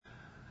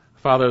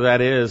Father, that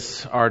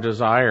is our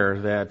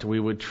desire, that we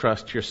would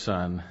trust your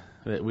Son,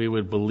 that we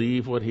would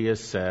believe what he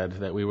has said,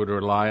 that we would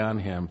rely on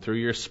him through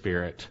your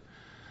Spirit,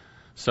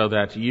 so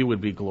that you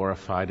would be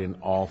glorified in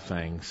all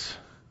things.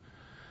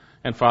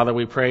 And Father,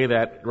 we pray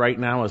that right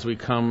now as we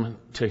come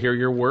to hear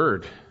your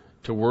word,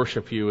 to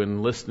worship you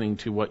and listening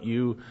to what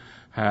you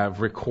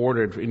have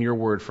recorded in your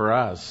word for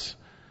us,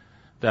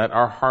 that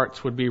our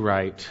hearts would be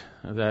right,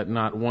 that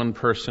not one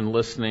person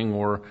listening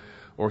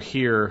or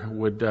here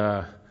would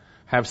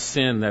have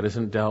sin that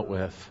isn't dealt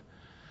with,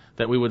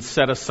 that we would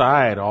set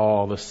aside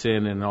all the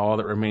sin and all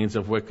that remains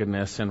of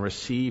wickedness and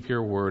receive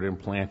your word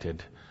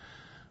implanted.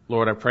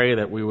 Lord, I pray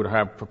that we would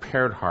have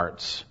prepared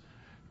hearts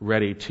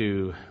ready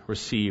to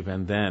receive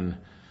and then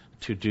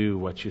to do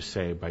what you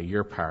say by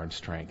your power and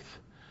strength.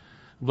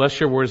 Bless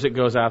your word as it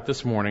goes out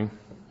this morning.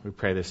 We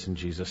pray this in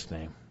Jesus'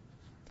 name.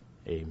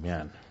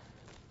 Amen.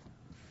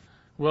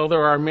 Well,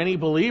 there are many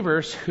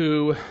believers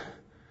who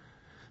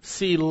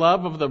see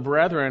love of the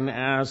brethren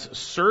as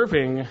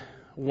serving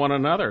one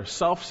another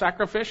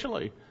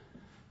self-sacrificially.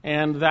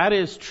 And that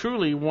is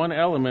truly one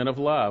element of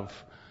love.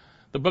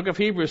 The book of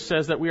Hebrews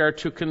says that we are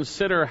to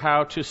consider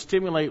how to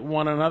stimulate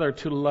one another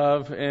to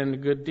love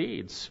and good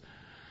deeds.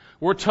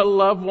 We're to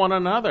love one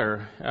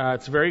another.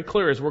 It's very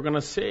clear, as we're going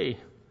to see.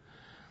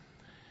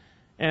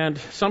 And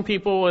some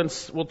people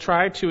will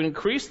try to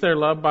increase their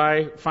love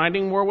by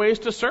finding more ways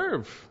to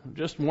serve,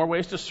 just more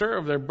ways to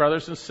serve their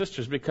brothers and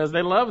sisters because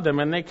they love them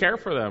and they care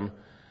for them.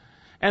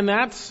 And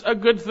that's a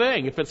good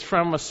thing. If it's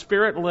from a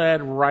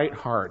Spirit-led right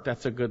heart,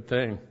 that's a good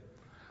thing.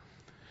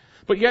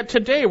 But yet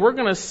today we're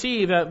going to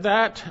see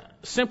that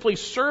simply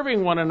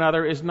serving one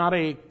another is not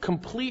a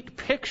complete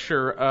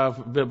picture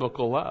of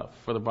biblical love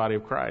for the body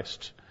of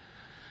Christ.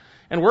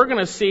 And we're going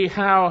to see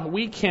how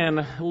we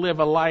can live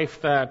a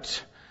life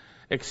that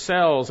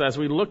excels as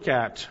we look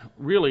at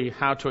really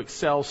how to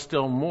excel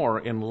still more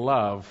in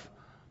love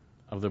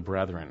of the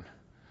brethren.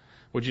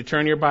 Would you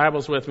turn your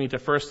Bibles with me to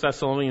 1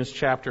 Thessalonians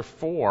chapter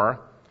 4,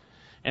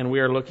 and we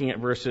are looking at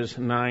verses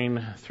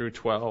 9 through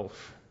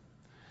 12.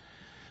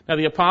 Now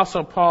the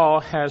Apostle Paul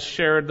has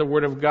shared the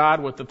Word of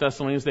God with the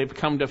Thessalonians. They've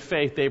come to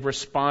faith. They've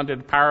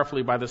responded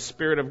powerfully by the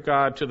Spirit of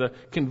God to the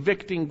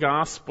convicting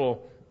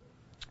gospel.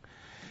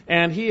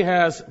 And he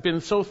has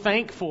been so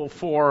thankful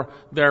for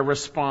their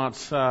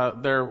response,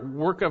 their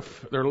work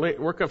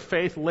of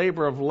faith,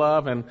 labor of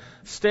love, and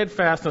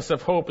steadfastness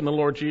of hope in the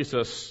Lord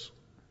Jesus.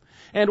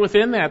 And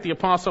within that, the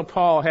Apostle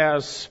Paul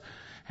has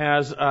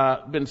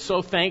been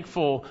so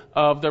thankful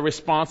of the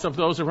response of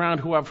those around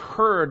who have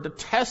heard the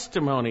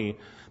testimony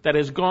that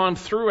has gone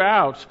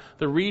throughout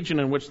the region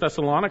in which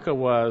Thessalonica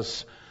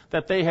was,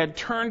 that they had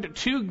turned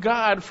to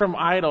God from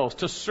idols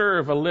to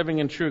serve a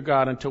living and true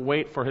God and to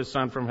wait for his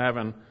Son from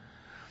heaven.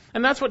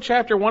 And that's what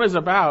chapter 1 is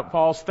about,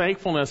 Paul's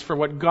thankfulness for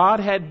what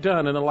God had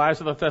done in the lives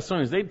of the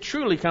Thessalonians. They'd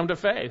truly come to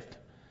faith.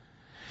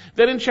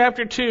 Then in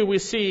chapter 2, we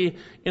see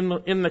in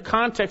the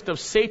context of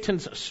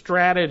Satan's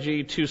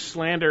strategy to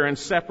slander and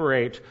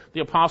separate, the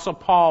Apostle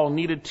Paul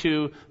needed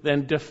to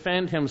then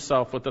defend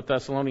himself with the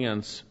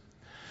Thessalonians.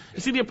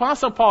 You see, the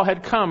Apostle Paul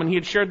had come and he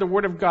had shared the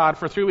Word of God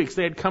for 3 weeks.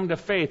 They had come to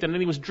faith, and then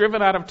he was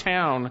driven out of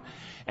town.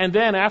 And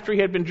then after he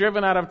had been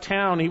driven out of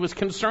town, he was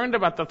concerned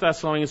about the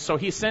Thessalonians, so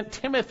he sent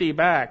Timothy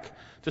back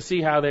to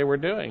see how they were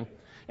doing.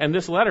 And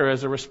this letter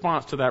is a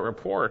response to that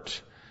report.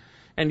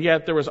 And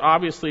yet there was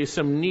obviously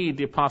some need,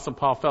 the Apostle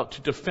Paul felt,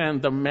 to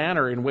defend the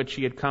manner in which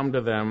he had come to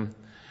them.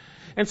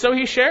 And so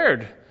he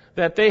shared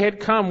that they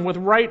had come with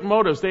right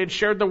motives. They had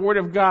shared the Word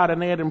of God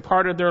and they had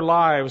imparted their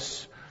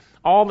lives.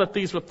 All that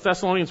these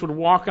Thessalonians would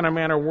walk in a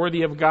manner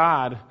worthy of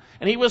God.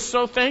 And he was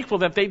so thankful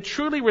that they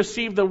truly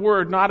received the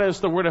Word, not as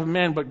the word of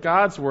men, but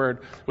God's Word,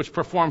 which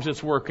performs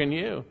its work in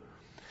you.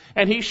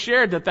 And he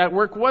shared that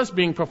work was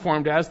being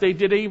performed as they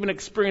did even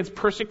experience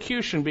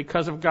persecution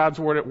because of God's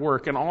Word at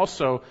work, and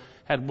also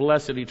had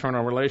blessed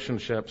eternal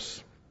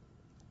relationships.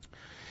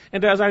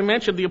 And as I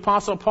mentioned, the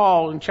Apostle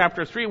Paul in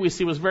chapter 3 we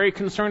see was very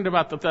concerned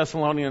about the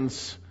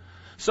Thessalonians.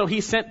 So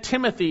he sent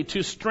Timothy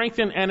to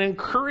strengthen and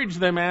encourage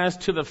them as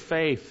to the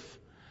faith.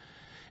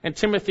 And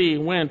Timothy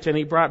went and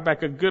he brought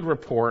back a good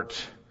report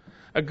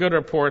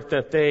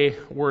that they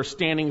were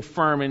standing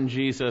firm in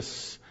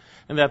Jesus,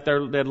 and that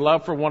they had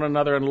love for one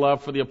another and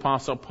love for the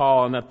Apostle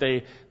Paul, and that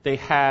they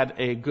had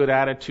a good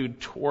attitude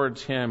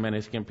towards him and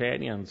his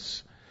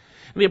companions.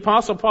 And the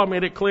Apostle Paul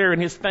made it clear in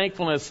his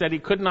thankfulness that he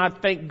could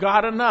not thank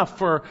God enough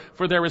for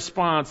their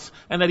response,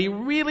 and that he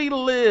really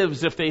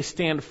lives if they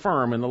stand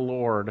firm in the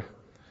Lord.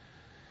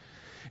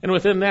 And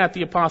within that,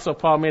 the Apostle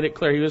Paul made it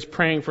clear he was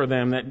praying for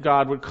them, that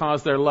God would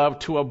cause their love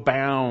to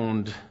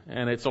abound,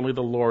 and it's only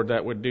the Lord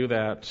that would do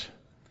that.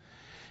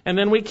 And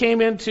then we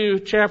came into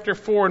chapter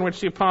 4, in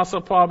which the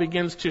Apostle Paul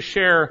begins to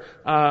share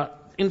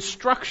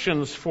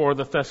instructions for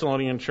the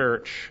Thessalonian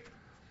church.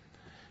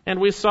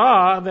 And we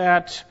saw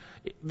that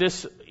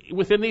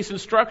within these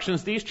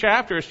instructions, these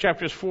chapters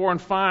 4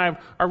 and 5,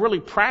 are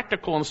really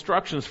practical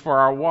instructions for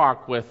our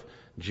walk with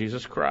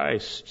Jesus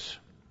Christ.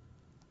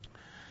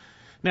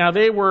 Now,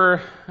 they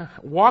were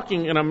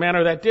walking in a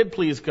manner that did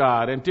please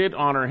God and did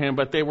honor Him,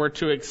 but they were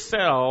to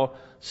excel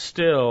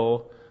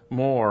still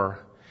more.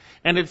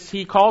 And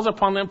He calls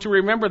upon them to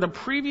remember the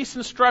previous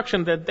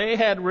instruction that they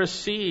had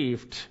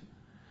received.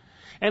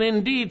 And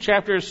indeed,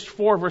 chapters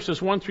 4, verses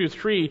 1 through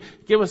 3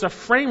 give us a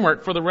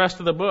framework for the rest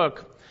of the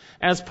book,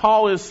 as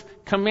Paul is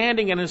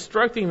commanding and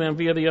instructing them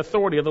via the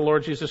authority of the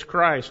Lord Jesus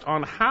Christ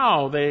on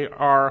how they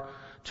are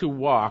to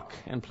walk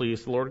and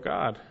please the Lord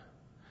God.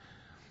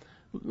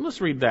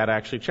 Let's read that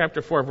actually.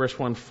 Chapter 4, verse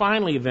 1.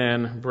 Finally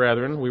then,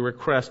 brethren, we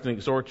request and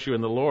exhort you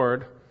in the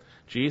Lord,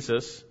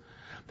 Jesus,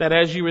 that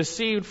as you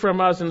received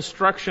from us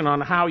instruction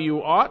on how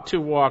you ought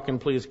to walk and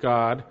please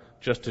God,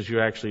 just as you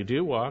actually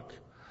do walk,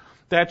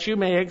 that you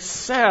may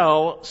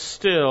excel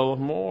still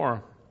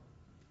more.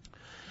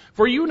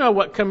 For you know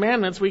what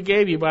commandments we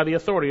gave you by the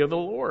authority of the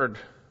Lord.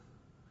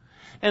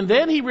 And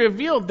then he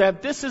revealed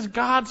that this is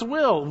God's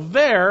will,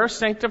 their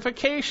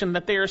sanctification,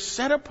 that they are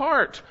set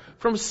apart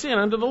from sin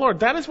unto the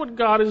Lord. That is what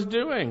God is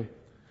doing.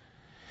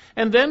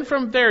 And then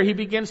from there, he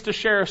begins to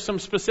share some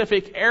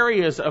specific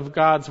areas of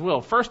God's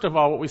will. First of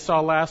all, what we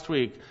saw last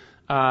week,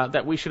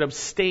 that we should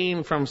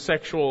abstain from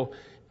sexual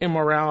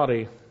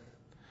immorality.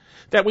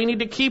 That we need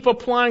to keep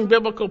applying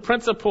biblical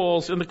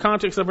principles in the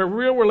context of a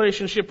real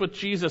relationship with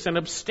Jesus and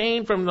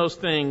abstain from those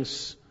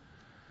things.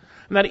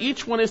 And that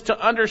each one is to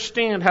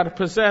understand how to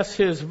possess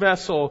his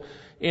vessel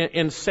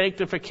in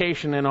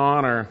sanctification and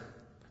honor,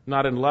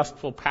 not in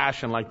lustful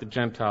passion like the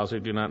Gentiles who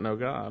do not know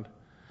God.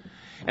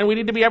 And we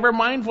need to be ever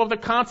mindful of the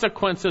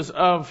consequences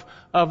of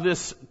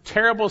this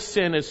terrible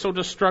sin is so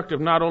destructive,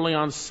 not only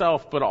on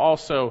self, but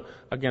also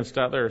against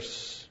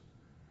others.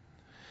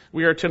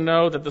 We are to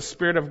know that the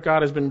Spirit of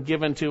God has been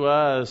given to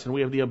us, and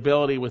we have the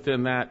ability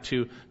within that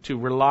to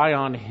rely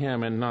on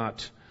Him and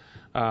not,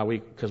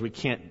 because we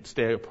can't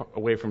stay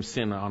away from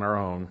sin on our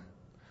own.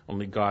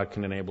 Only God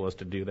can enable us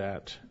to do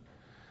that.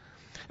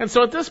 And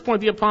so at this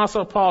point, the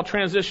Apostle Paul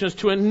transitions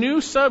to a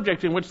new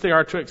subject in which they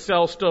are to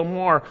excel still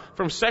more,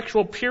 from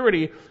sexual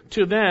purity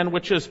to then,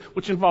 which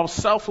involves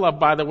self-love,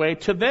 by the way,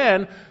 to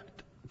then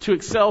to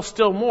excel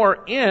still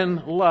more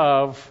in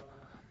love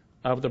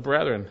of the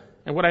brethren.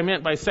 And what I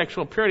meant by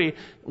sexual purity,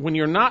 when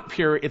you're not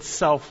pure, it's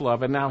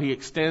self-love. And now he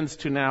extends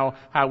to now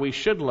how we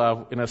should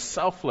love in a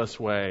selfless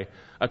way,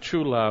 a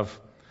true love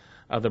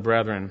of the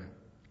brethren.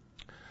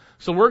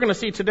 So we're going to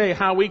see today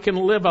how we can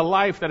live a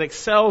life that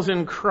excels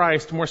in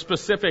Christ, more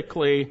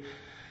specifically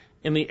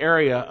in the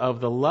area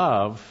of the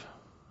love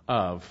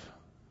of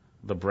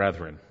the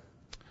brethren.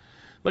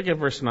 Look at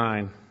verse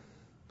 9.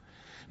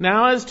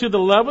 Now as to the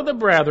love of the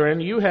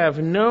brethren, you have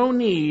no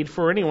need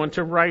for anyone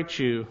to write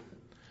you.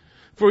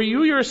 For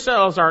you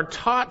yourselves are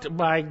taught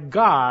by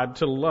God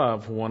to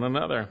love one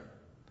another.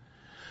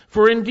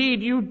 For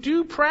indeed you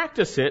do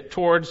practice it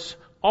towards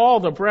all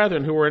the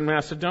brethren who are in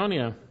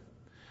Macedonia.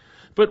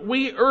 But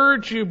we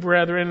urge you,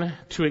 brethren,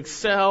 to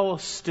excel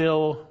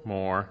still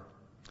more,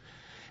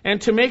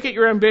 and to make it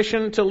your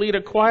ambition to lead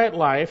a quiet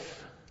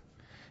life,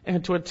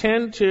 and to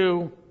attend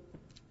to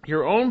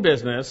your own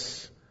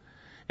business,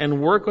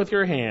 and work with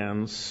your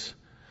hands,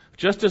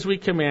 just as we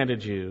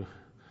commanded you,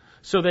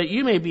 so that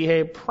you may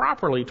behave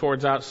properly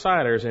towards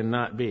outsiders and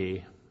not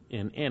be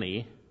in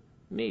any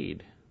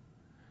need.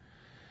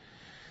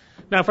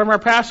 Now, from our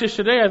passage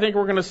today, I think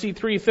we're going to see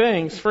three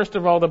things. First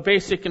of all, the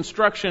basic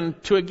instruction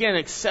to, again,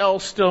 excel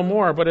still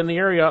more, but in the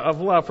area of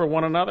love for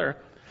one another.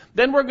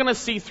 Then we're going to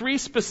see three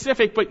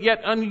specific but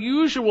yet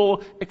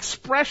unusual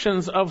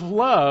expressions of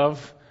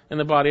love in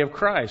the body of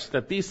Christ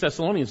that these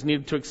Thessalonians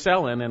needed to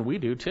excel in, and we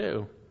do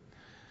too.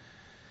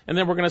 And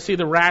then we're going to see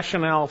the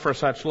rationale for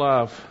such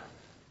love.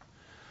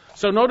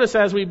 So notice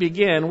as we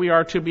begin, we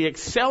are to be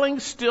excelling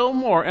still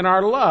more in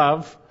our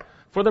love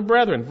for the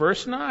brethren.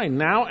 Verse 9,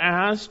 now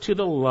as to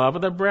the love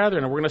of the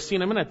brethren. And we're going to see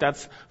in a minute,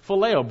 that's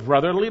phileo,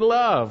 brotherly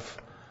love.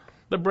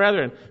 The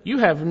brethren, you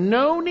have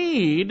no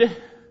need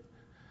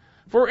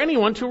for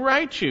anyone to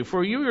write you,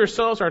 for you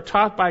yourselves are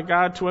taught by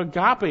God to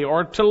agape,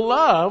 or to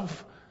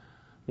love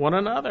one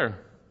another.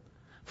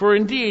 For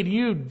indeed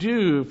you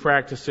do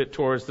practice it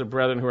towards the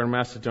brethren who are in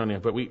Macedonia,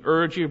 but we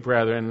urge you,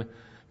 brethren,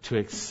 to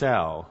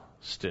excel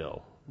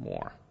still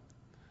more.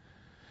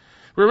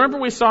 Remember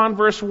we saw in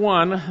verse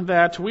 1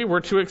 that we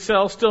were to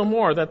excel still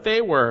more, that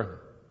they were.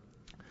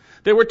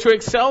 They were to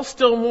excel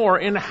still more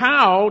in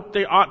how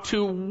they ought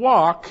to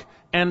walk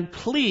and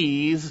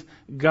please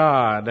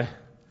God.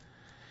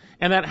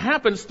 And that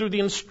happens through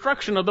the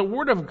instruction of the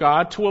Word of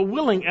God to a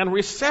willing and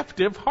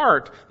receptive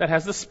heart that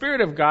has the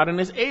Spirit of God and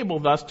is able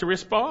thus to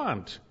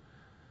respond.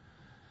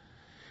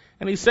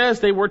 And he says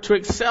they were to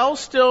excel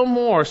still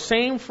more.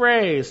 Same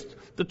phrase.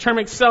 The term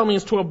excel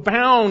means to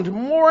abound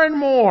more and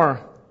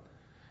more.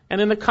 And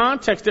in the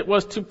context, it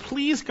was to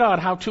please God,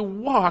 how to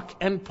walk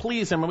and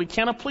please Him. And we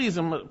cannot please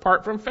Him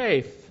apart from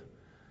faith.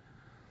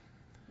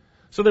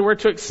 So they were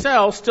to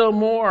excel still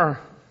more.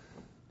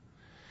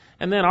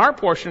 And then our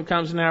portion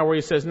comes now where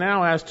he says,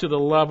 now as to the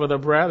love of the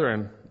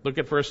brethren. Look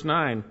at verse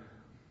 9.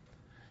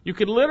 You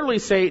could literally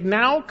say,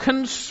 now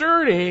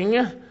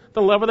concerning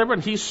the love of the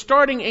brethren. He's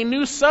starting a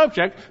new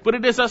subject, but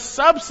it is a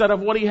subset of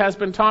what he has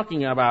been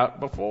talking about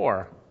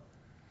before.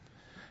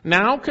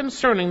 Now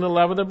concerning the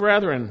love of the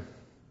brethren.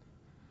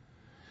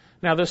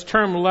 Now this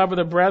term love of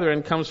the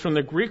brethren comes from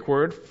the Greek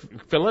word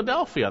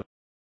Philadelphia.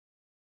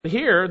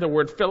 Here, the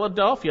word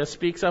Philadelphia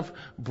speaks of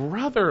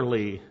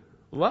brotherly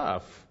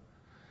love.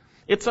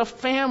 It's a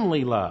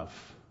family love.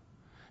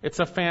 It's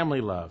a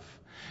family love.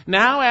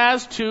 Now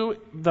as to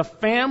the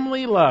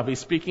family love, he's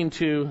speaking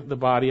to the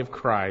body of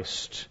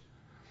Christ.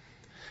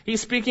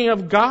 He's speaking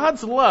of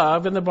God's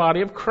love in the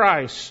body of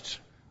Christ.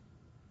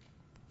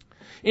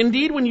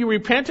 Indeed, when you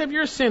repent of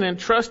your sin and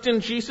trust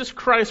in Jesus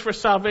Christ for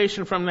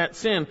salvation from that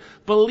sin,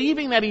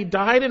 believing that he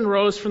died and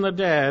rose from the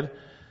dead,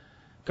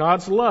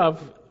 God's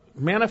love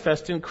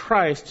manifest in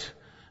Christ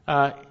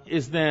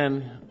is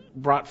then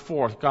brought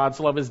forth. God's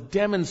love is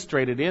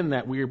demonstrated in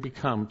that we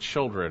become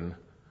children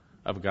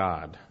of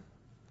God.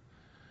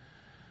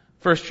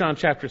 1 John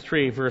chapter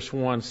 3, verse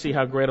 1, see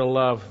how great a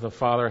love the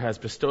Father has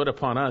bestowed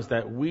upon us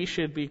that we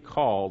should be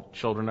called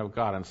children of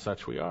God, and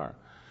such we are.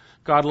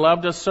 God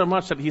loved us so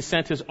much that he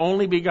sent his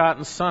only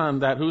begotten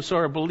Son, that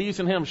whosoever believes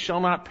in him shall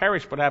not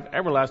perish but have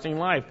everlasting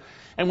life.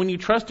 And when you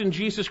trust in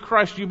Jesus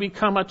Christ, you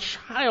become a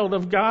child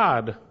of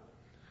God.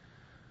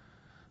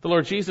 The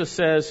Lord Jesus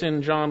says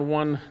in John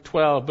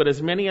 1:12, but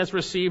as many as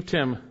received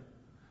him,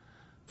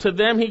 to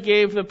them he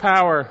gave the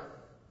power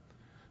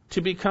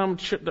to become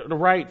the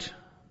right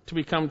to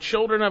become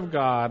children of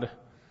God,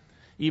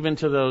 even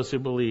to those who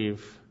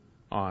believe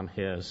on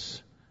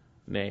his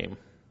name.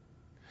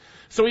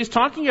 So he's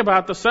talking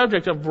about the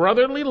subject of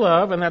brotherly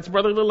love, and that's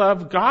brotherly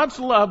love, God's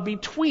love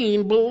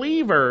between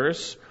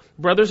believers,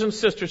 brothers and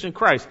sisters in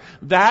Christ.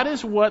 That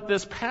is what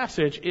this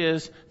passage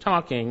is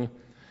talking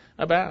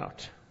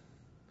about.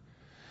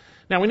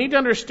 Now we need to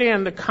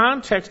understand the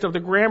context of the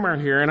grammar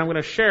here, and I'm going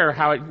to share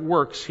how it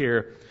works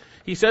here.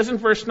 He says in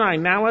verse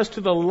 9, now as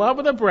to the love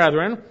of the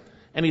brethren,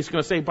 and he's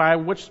going to say, by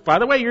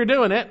the way, you're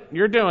doing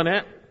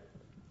it.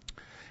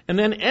 And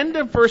then end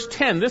of verse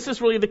 10, this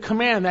is really the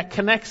command that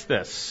connects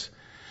this.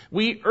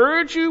 We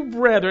urge you,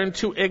 brethren,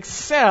 to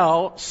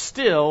excel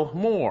still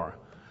more.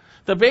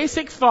 The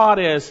basic thought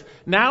is,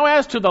 now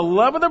as to the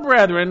love of the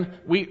brethren,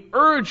 we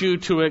urge you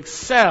to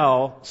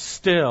excel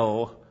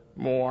still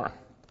more.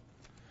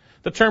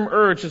 The term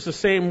urge is the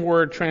same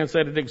word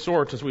translated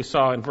exhort as we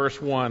saw in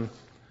verse 1.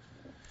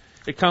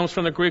 It comes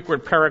from the Greek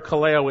word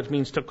parakaleo, which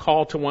means to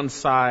call to one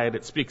side.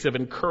 It speaks of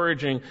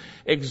encouraging,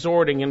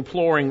 exhorting,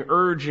 imploring,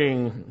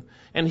 urging.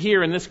 And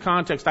here in this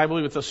context, I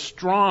believe it's a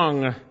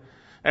strong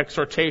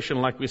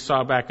exhortation like we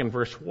saw back in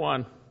verse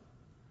 1.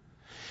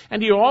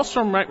 And you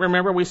also might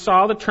remember we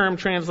saw the term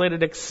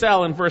translated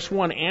excel in verse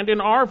 1, and in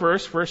our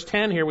verse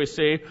 10 here we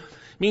see,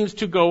 means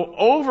to go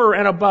over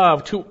and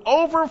above, to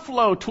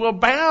overflow, to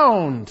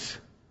abound.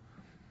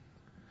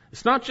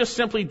 It's not just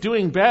simply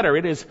doing better,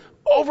 it is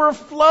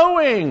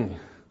overflowing,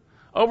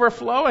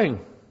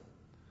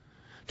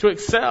 to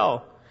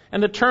excel.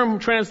 And the term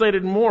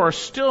translated more,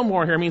 still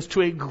more here, means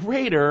to a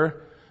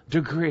greater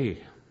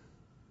degree.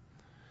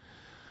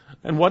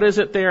 And what is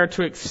it there?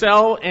 To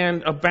excel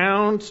and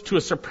abound to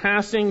a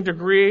surpassing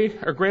degree,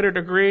 or greater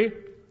degree?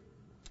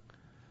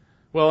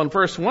 Well, in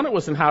verse 1 it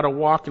was in how to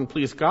walk and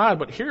please God,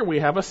 but here we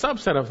have a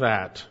subset of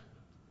that.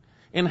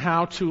 In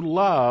how to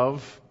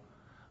love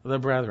the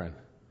brethren.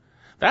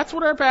 That's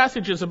what our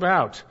passage is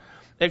about.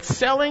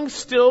 Excelling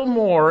still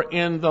more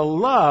in the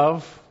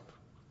love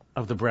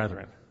of the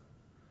brethren.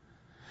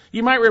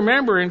 You might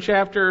remember in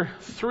chapter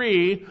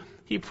 3,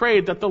 he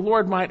prayed that the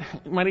Lord might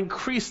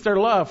increase their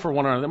love for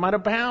one another, that might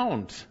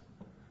abound.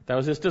 That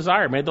was his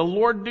desire. May the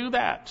Lord do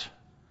that.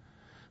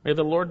 May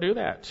the Lord do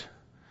that.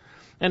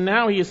 And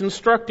now he is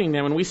instructing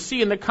them, and we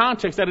see in the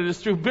context that it is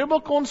through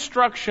biblical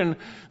instruction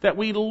that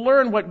we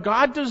learn what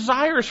God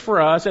desires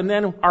for us, and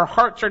then our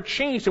hearts are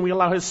changed, and we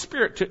allow his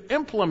Spirit to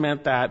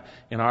implement that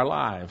in our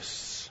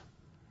lives.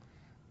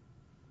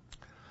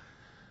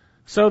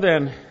 So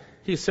then,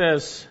 he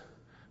says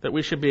that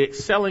we should be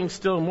excelling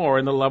still more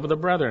in the love of the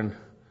brethren.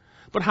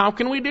 But how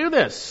can we do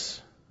this?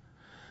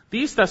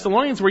 These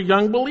Thessalonians were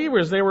young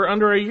believers. They were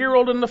under a year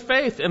old in the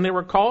faith, and they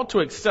were called to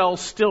excel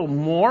still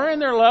more in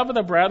their love of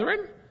the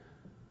brethren.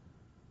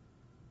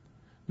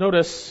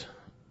 Notice,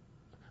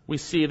 we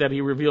see that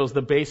he reveals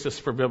the basis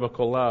for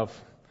biblical love.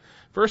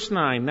 Verse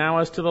 9, now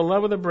as to the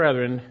love of the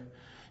brethren,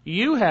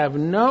 you have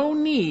no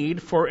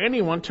need for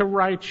anyone to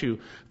write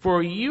you,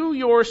 for you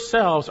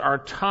yourselves are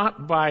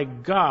taught by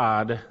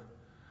God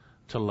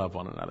to love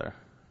one another.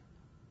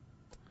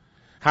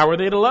 How are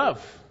they to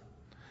love?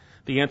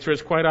 The answer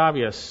is quite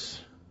obvious.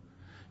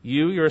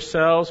 You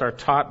yourselves are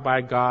taught by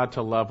God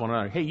to love one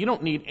another. Hey, you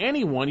don't need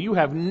anyone. You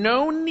have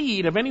no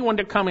need of anyone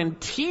to come and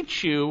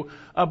teach you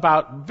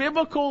about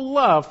biblical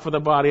love for the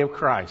body of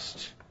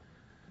Christ.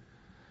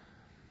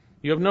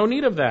 You have no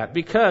need of that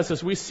because,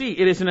 as we see,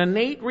 it is an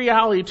innate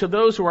reality to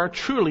those who are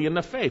truly in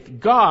the faith.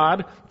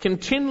 God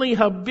continually,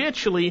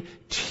 habitually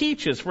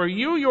teaches. For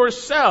you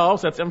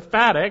yourselves, that's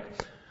emphatic,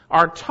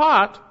 are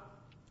taught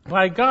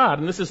by God.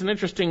 And this is an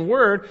interesting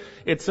word.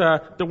 It's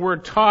the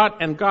word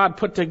taught and God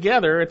put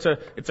together. It's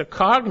a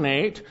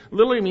cognate.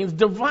 Literally means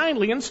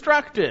divinely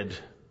instructed.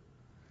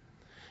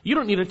 You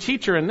don't need a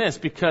teacher in this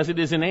because it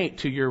is innate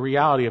to your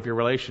reality of your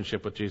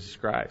relationship with Jesus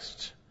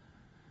Christ.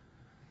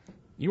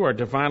 You are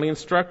divinely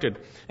instructed.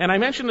 And I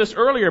mentioned this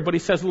earlier, but he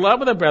says love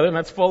of the brethren.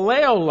 That's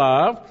phileo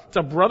love. It's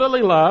a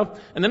brotherly love.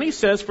 And then he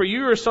says, for you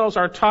yourselves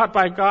are taught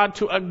by God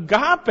to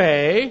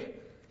agape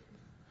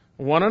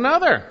one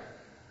another.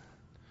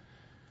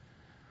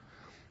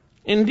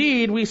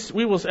 Indeed,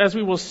 we will, as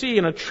we will see,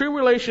 in a true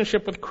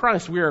relationship with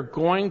Christ, we are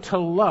going to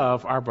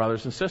love our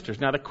brothers and sisters.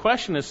 Now, the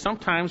question is,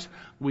 sometimes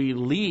we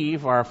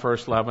leave our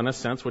first love in a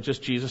sense, which is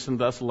Jesus, and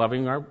thus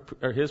loving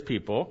his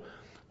people,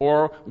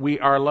 or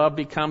our love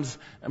becomes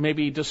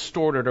maybe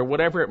distorted, or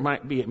whatever it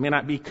might be. It may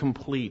not be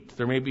complete.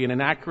 There may be an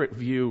inaccurate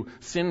view.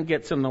 Sin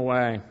gets in the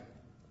way.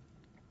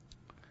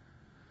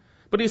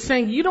 But he's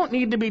saying you don't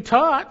need to be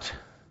taught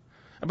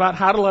about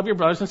how to love your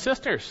brothers and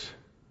sisters.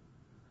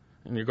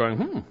 And you're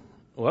going,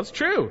 well, that's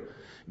true.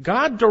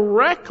 God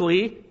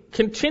directly,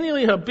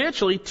 continually,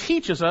 habitually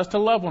teaches us to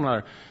love one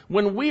another.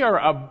 When we are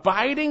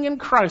abiding in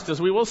Christ, as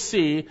we will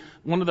see,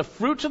 one of the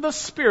fruits of the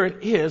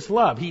Spirit is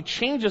love. He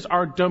changes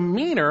our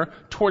demeanor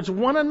towards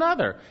one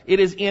another. It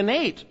is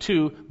innate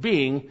to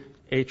being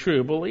a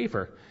true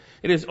believer.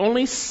 It is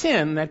only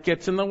sin that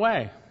gets in the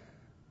way.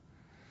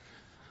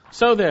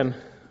 So then,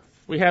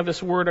 we have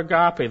this word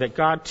agape, that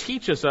God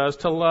teaches us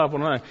to love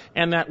one another.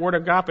 And that word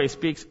agape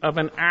speaks of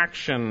an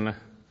action.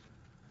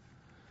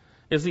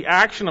 Is the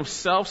action of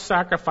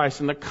self-sacrifice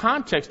in the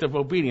context of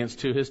obedience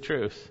to his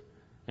truth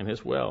and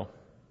his will.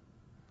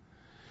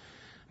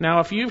 Now,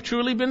 if you've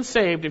truly been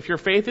saved, if your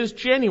faith is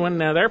genuine,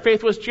 now their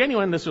faith was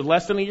genuine, this was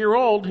less than a year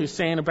old, who's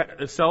saying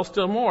about sell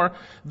still more,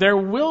 there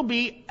will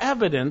be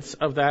evidence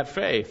of that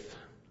faith.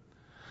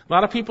 A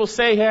lot of people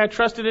say, hey, I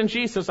trusted in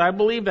Jesus, I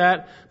believe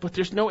that, but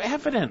there's no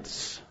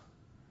evidence.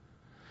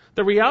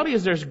 The reality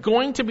is there's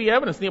going to be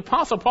evidence. The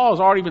Apostle Paul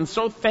has already been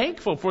so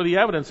thankful for the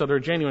evidence of their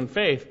genuine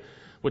faith,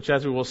 which,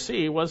 as we will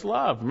see, was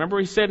love. Remember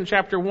he said in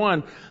chapter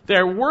 1,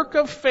 their work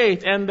of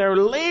faith and their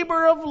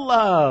labor of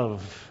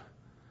love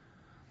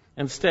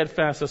and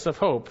steadfastness of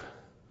hope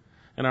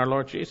in our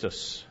Lord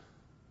Jesus.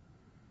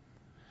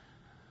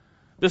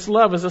 This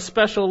love is a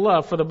special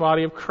love for the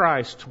body of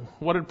Christ.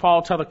 What did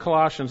Paul tell the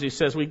Colossians? He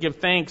says, we give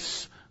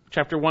thanks,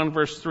 chapter 1,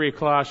 verse 3,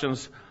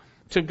 Colossians,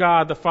 to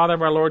God, the Father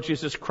of our Lord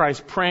Jesus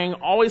Christ, praying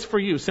always for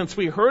you, since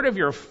we heard of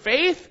your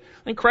faith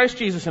in Christ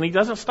Jesus. And he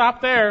doesn't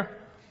stop there.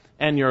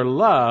 And your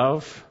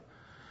love,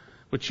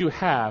 which you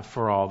have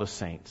for all the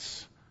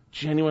saints.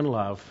 Genuine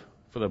love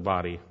for the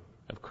body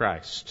of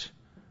Christ.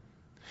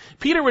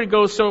 Peter would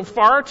go so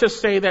far to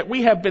say that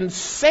we have been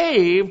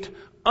saved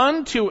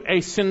unto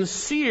a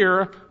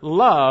sincere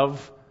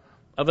love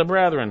of the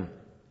brethren.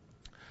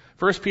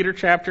 1 Peter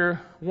chapter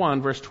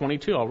 1, verse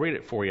 22. I'll read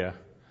it for you.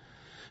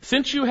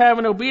 Since you have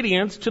in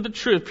obedience to the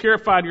truth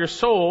purified your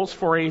souls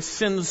for a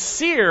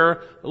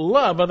sincere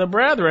love of the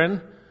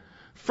brethren,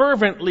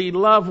 fervently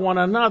love one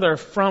another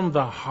from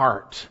the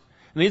heart.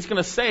 And he's going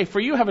to say,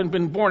 for you haven't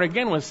been born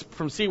again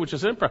from seed which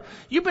is imperishable.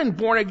 You've been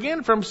born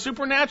again from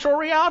supernatural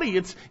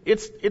reality.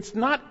 It's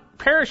not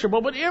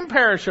perishable, but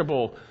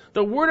imperishable.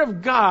 The Word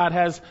of God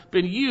has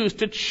been used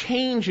to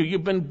change you.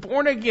 You've been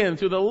born again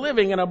through the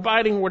living and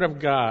abiding Word of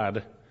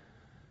God.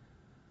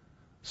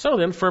 So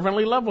then,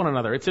 fervently love one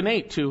another. It's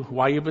innate to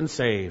why you've been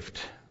saved.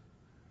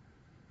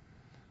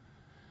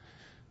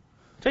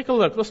 Take a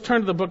look. Let's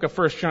turn to the book of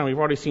 1 John. We've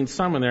already seen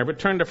some in there, but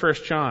turn to 1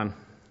 John.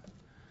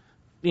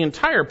 The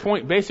entire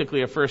point,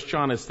 basically, of 1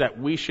 John is that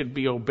we should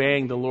be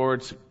obeying the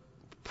Lord's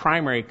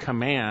primary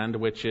command,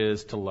 which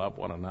is to love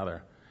one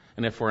another.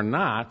 And if we're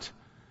not,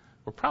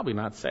 we're probably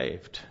not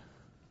saved.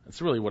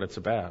 That's really what it's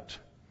about.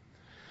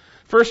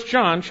 1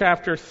 John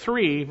chapter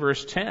 3,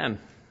 verse 10.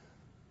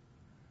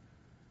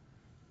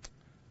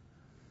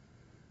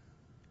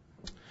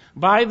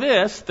 By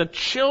this, the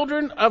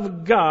children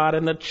of God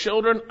and the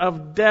children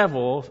of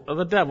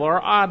the devil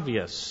are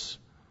obvious.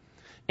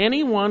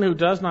 Anyone who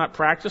does not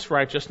practice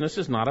righteousness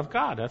is not of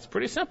God. That's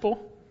pretty simple.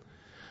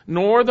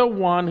 Nor the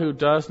one who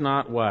does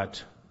not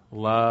what?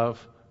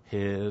 Love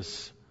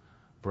his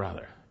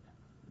brother.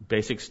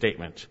 Basic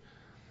statement.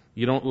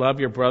 You don't love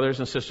your brothers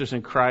and sisters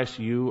in Christ,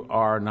 you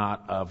are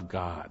not of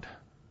God.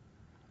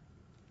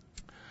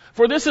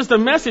 For this is the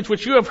message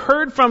which you have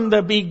heard from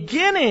the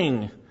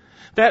beginning,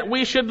 that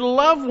we should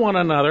love one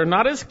another,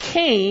 not as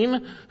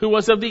Cain, who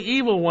was of the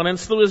evil one and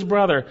slew his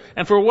brother.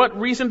 And for what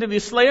reason did he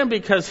slay him?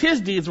 Because his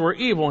deeds were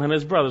evil and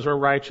his brothers were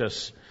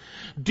righteous.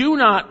 Do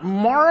not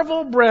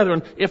marvel,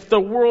 brethren, if the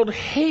world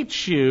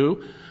hates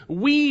you.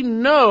 We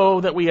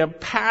know that we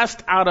have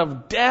passed out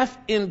of death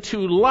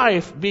into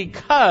life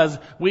because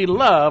we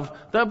love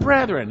the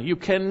brethren. You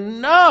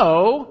can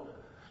know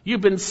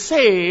you've been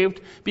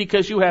saved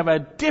because you have a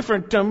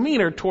different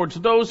demeanor towards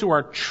those who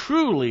are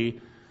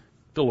truly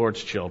the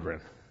Lord's children.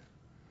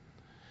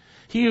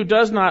 He who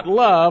does not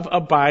love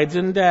abides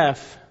in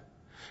death.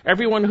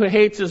 Everyone who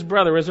hates his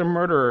brother is a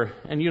murderer,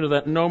 and you know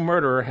that no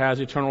murderer has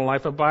eternal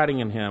life abiding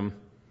in him.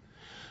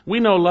 We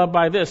know love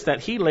by this,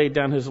 that he laid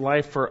down his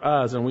life for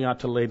us, and we ought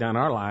to lay down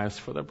our lives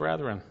for the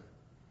brethren.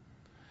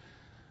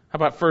 How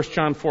about 1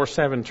 John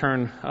 4:7?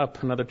 Turn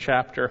up another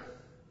chapter.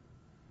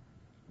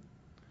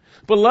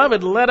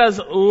 Beloved, let us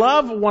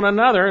love one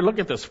another. Look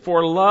at this.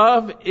 For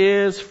love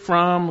is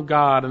from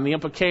God. And the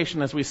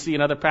implication, as we see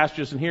in other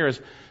passages in here, is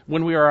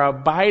when we are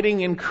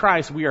abiding in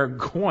Christ, we are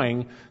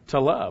going to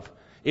love.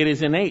 It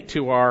is innate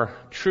to our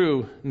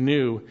true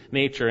new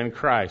nature in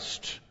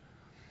Christ.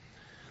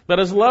 Let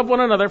us love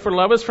one another, for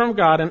love is from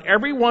God, and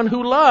everyone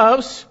who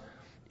loves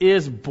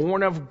is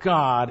born of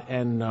God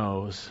and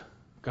knows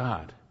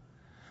God.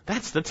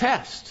 That's the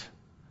test.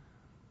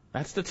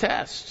 That's the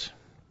test.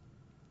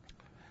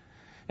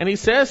 And he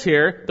says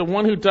here, the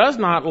one who does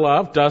not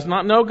love does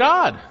not know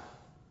God,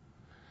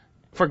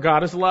 for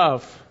God is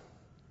love.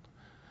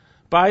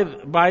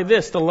 By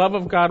this, the love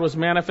of God was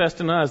manifest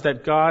in us,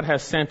 that God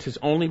has sent his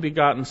only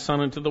begotten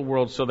Son into the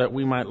world so that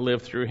we might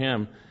live through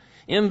him.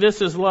 In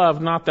this is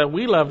love, not that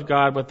we loved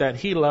God, but that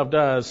he loved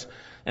us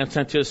and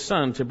sent his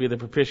Son to be the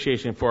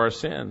propitiation for our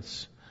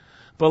sins.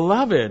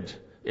 Beloved,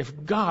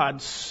 if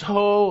God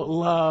so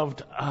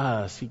loved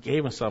us, he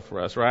gave himself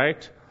for us,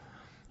 right?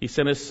 He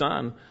sent his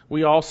Son.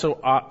 We also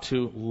ought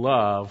to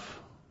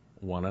love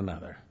one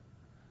another.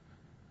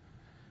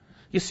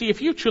 You see,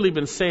 if you've truly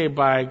been saved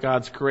by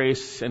God's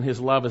grace and his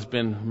love has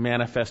been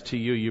manifest to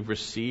you, you've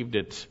received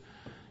it.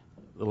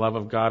 The love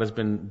of God has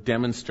been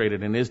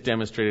demonstrated and is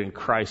demonstrated in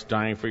Christ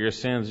dying for your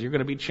sins. You're going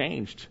to be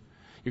changed.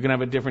 You're going to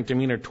have a different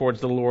demeanor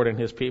towards the Lord and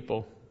his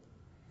people.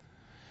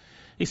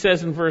 He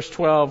says in verse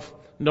 12,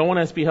 no one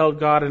has beheld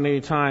God at any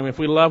time. If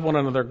we love one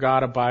another,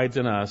 God abides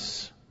in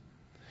us,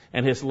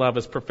 and his love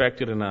is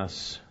perfected in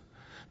us.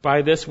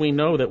 By this we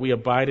know that we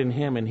abide in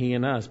him and he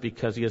in us,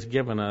 because he has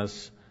given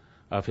us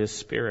of his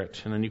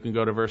Spirit. And then you can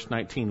go to verse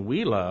 19.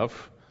 We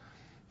love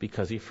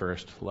because he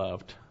first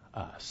loved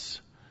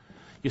us.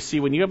 You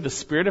see, when you have the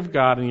Spirit of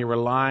God and you're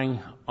relying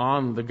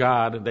on the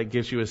God that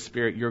gives you his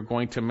Spirit, you're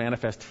going to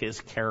manifest his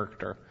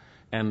character.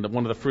 And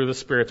one of the fruit of the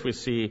spirits we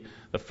see,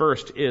 the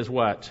first is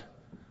what?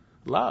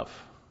 Love.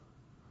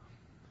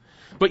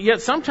 But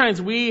yet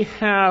sometimes we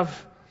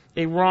have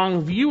a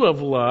wrong view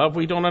of love.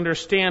 We don't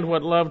understand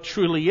what love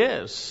truly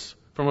is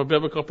from a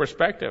biblical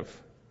perspective.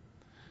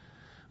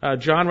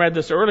 John read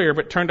this earlier,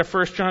 but turn to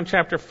 1 John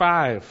chapter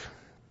 5.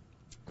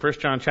 1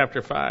 John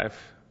chapter 5.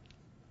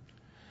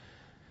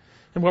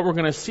 And what we're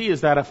going to see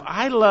is that if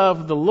I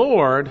love the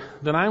Lord,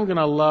 then I'm going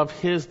to love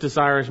his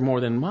desires more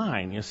than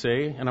mine, you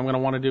see, and I'm going to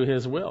want to do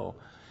his will.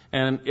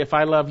 And if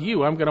I love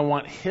you, I'm going to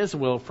want his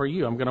will for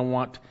you. I'm going to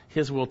want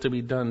his will to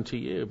be done to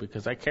you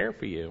because I care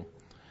for you.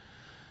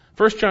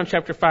 1 John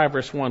chapter 5,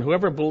 verse 1,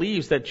 whoever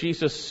believes that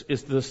Jesus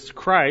is the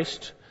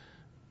Christ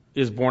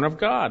is born of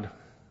God.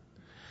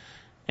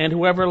 And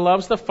whoever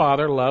loves the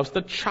Father loves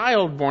the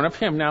child born of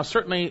him. Now,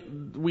 certainly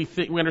we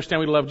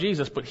understand we love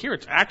Jesus, but here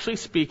it's actually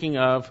speaking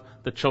of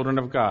the children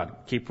of God.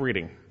 Keep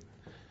reading.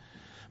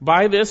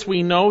 By this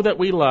we know that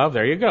we love,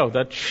 there you go,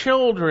 the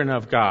children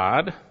of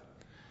God,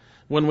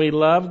 when we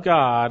love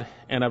God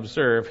and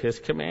observe his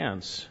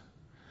commands.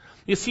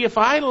 You see, if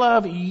I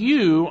love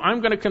you,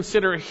 I'm going to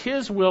consider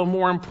his will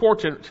more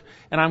important,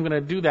 and I'm going to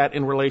do that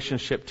in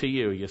relationship to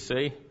you, you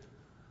see,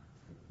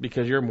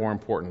 because you're more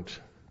important.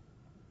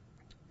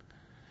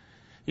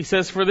 He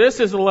says, for this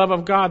is the love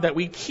of God, that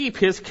we keep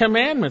his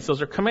commandments.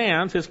 Those are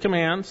commands, his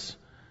commands.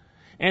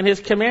 And his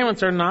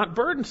commandments are not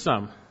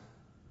burdensome.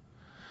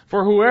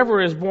 For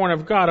whoever is born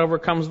of God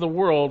overcomes the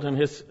world, and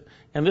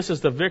this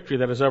is the victory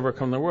that has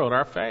overcome the world,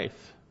 our faith.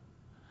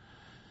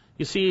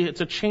 You see,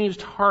 it's a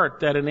changed heart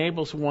that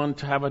enables one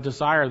to have a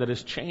desire that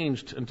is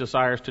changed and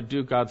desires to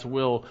do God's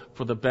will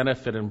for the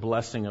benefit and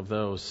blessing of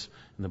those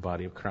in the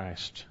body of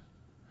Christ.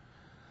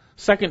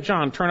 2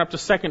 John, turn up to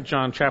 2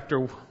 John chapter,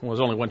 well, there's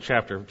only one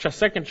chapter.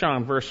 2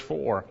 John verse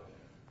 4.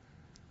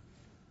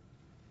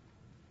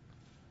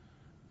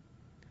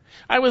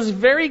 I was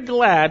very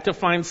glad to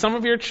find some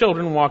of your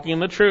children walking in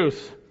the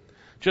truth,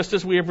 just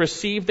as we have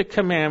received the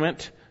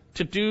commandment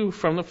to do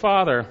from the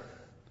Father.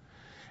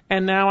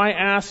 And now I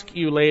ask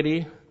you,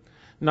 lady,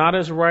 not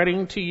as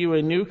writing to you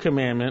a new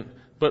commandment,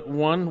 but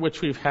one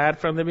which we've had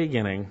from the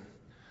beginning,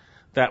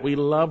 that we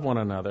love one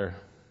another.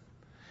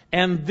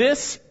 And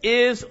this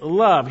is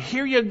love.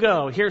 Here you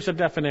go. Here's a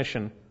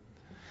definition.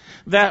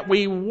 That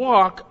we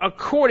walk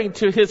according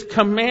to his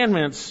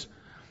commandments.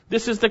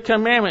 This is the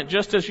commandment,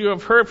 just as you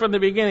have heard from the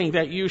beginning,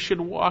 that you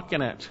should walk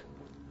in it.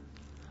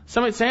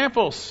 Some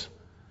examples.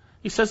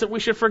 He says that we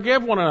should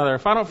forgive one another.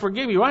 If I don't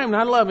forgive you, I am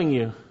not loving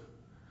you.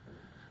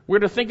 We're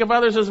to think of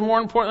others as more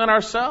important than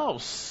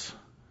ourselves.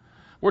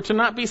 We're to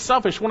not be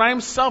selfish. When I'm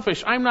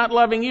selfish, I'm not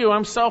loving you.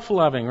 I'm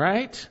self-loving,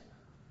 right?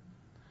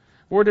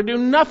 We're to do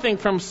nothing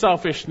from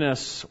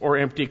selfishness or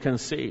empty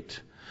conceit.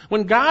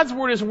 When God's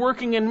word is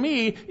working in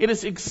me, it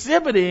is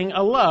exhibiting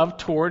a love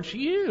towards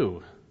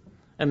you.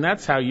 And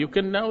that's how you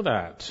can know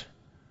that.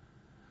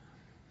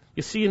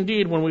 You see,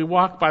 indeed, when we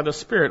walk by the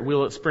Spirit,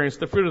 we'll experience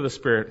the fruit of the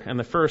Spirit. And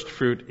the first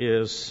fruit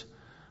is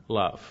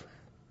love.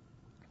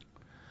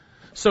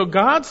 So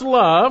God's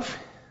love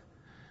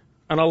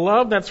And a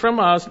love that's from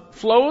us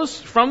flows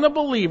from the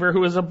believer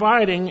who is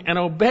abiding and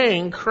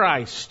obeying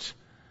Christ,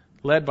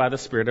 led by the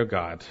Spirit of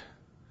God.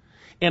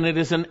 And it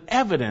is an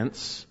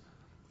evidence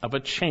of a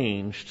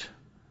changed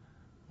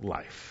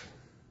life.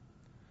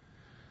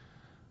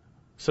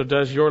 So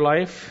does your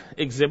life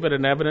exhibit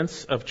an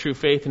evidence of true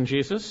faith in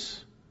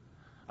Jesus?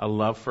 A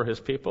love for his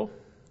people?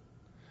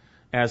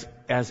 As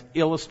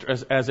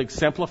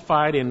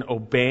exemplified in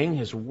obeying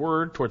his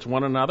word towards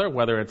one another,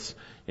 whether it's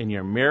in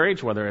your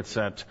marriage, whether it's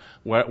at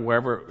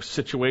wherever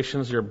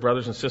situations your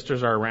brothers and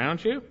sisters are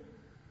around you?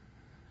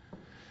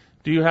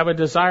 Do you have a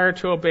desire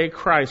to obey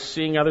Christ,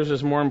 seeing others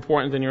as more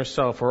important than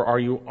yourself, or are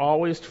you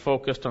always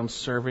focused on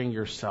serving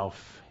your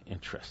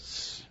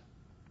self-interests?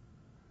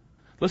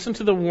 Listen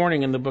to the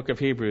warning in the book of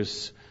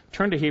Hebrews.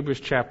 Turn to Hebrews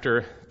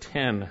chapter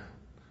 10,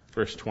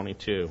 verse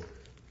 22.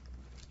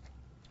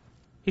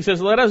 He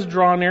says, "Let us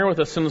draw near with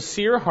a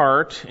sincere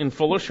heart in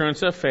full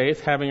assurance of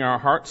faith, having our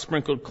hearts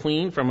sprinkled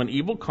clean from an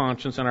evil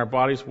conscience and our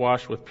bodies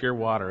washed with pure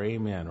water."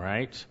 Amen,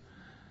 right?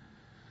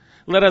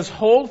 "Let us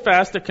hold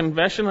fast the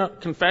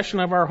confession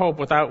of our hope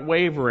without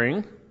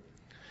wavering,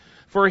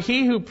 for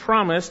he who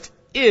promised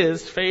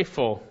is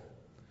faithful.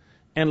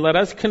 And let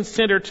us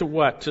consider to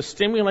what? To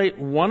stimulate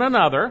one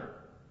another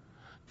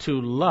to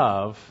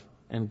love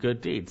and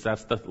good deeds."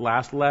 That's the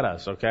last "let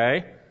us,"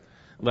 okay?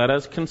 Let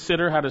us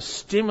consider how to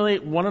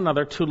stimulate one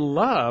another to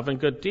love and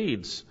good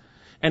deeds.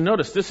 And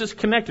notice, this is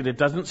connected. It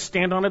doesn't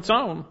stand on its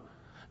own.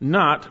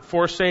 Not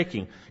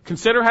forsaking.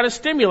 Consider how to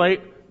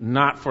stimulate,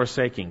 not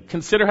forsaking.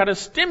 Consider how to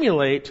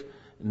stimulate,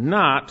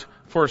 not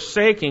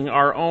forsaking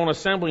our own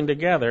assembling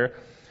together,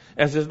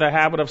 as is the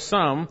habit of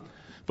some,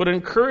 but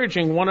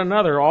encouraging one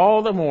another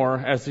all the more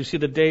as you see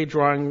the day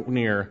drawing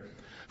near.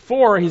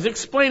 For, he's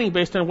explaining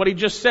based on what he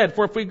just said,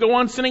 for if we go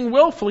on sinning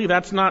willfully,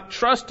 that's not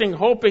trusting,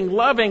 hoping,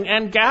 loving,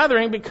 and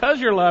gathering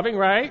because you're loving,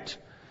 right?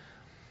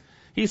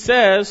 He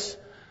says,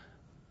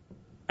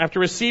 after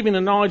receiving the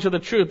knowledge of the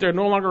truth, there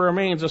no longer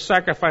remains a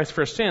sacrifice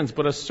for sins,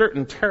 but a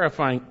certain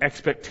terrifying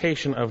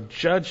expectation of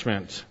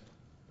judgment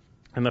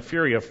and the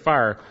fury of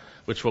fire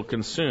which will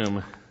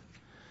consume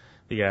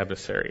the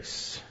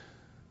adversaries.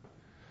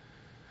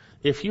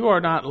 If you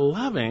are not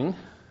loving,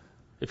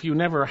 if you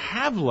never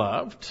have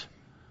loved,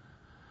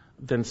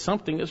 then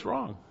something is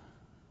wrong.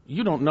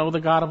 You don't know the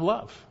God of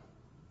love.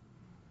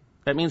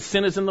 That means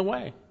sin is in the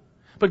way.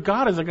 But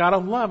God is a God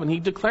of love, and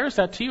he declares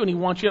that to you, and he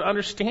wants you to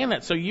understand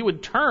that. So you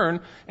would turn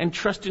and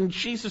trust in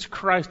Jesus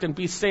Christ and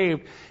be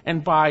saved.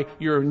 And by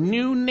your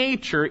new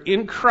nature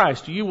in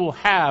Christ, you will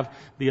have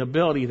the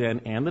ability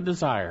then and the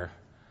desire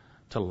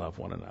to love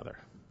one another.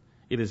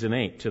 It is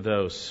innate to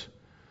those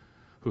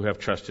who have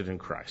trusted in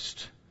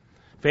Christ.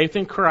 Faith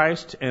in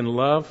Christ and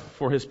love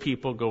for his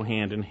people go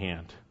hand in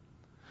hand.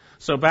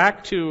 So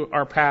back to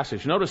our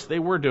passage. Notice they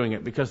were doing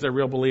it because they're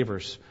real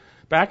believers.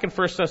 Back in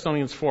 1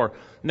 Thessalonians 4.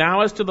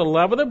 "Now as to the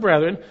love of the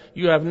brethren,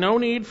 you have no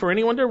need for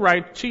anyone to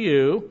write to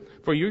you,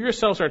 for you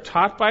yourselves are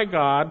taught by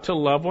God to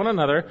love one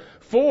another.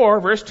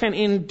 For," verse 10,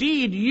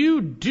 "indeed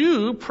you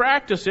do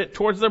practice it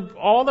towards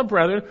all the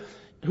brethren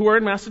who are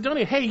in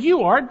Macedonia." Hey,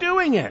 you are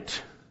doing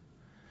it.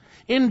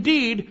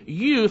 Indeed,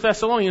 you,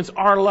 Thessalonians,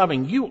 are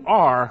loving. You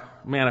are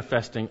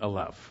manifesting a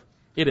love.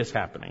 It is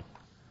happening.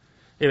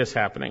 It is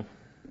happening.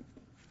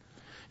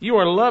 You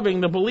are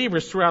loving the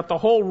believers throughout the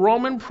whole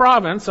Roman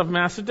province of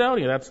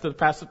Macedonia. That's the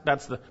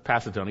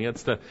Macedonia.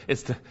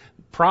 It's the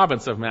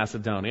province of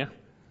Macedonia.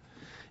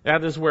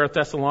 That is where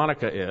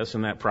Thessalonica is,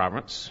 in that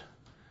province.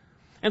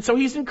 And so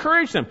he's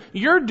encouraged them.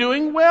 You're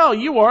doing well.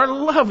 You are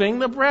loving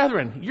the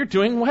brethren. You're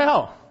doing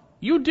well.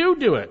 You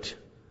do it.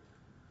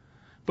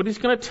 But he's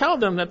going to tell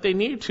them that they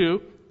need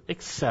to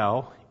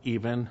excel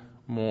even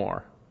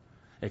more.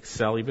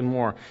 Excel even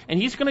more. And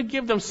he's going to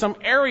give them some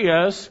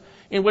areas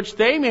in which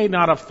they may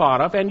not have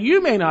thought of, and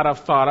you may not have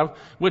thought of,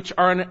 which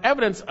are an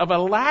evidence of a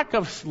lack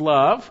of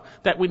love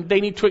that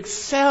they need to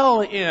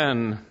excel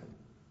in.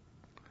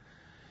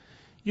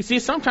 You see,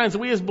 sometimes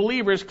we as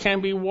believers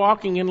can be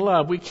walking in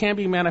love. We can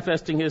be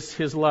manifesting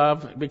his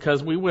love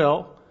because we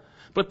will.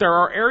 But there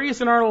are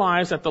areas in our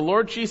lives that the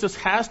Lord Jesus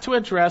has to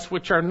address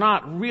which are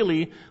not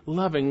really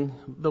loving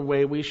the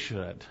way we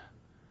should.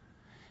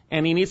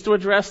 And he needs to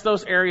address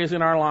those areas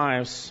in our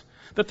lives.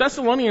 The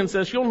Thessalonians,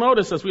 as you'll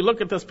notice as we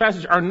look at this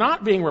passage, are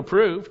not being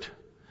reproved.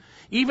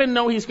 Even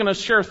though he's going to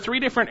share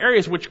 3 different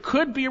areas, which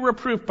could be a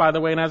reproof, by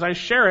the way, and as I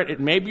share it, it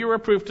may be a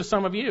reproof to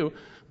some of you,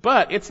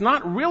 but it's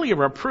not really a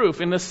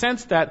reproof in the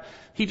sense that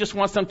he just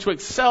wants them to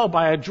excel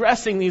by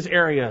addressing these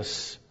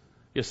areas.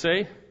 You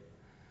see?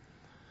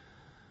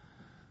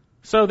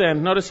 So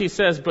then, notice he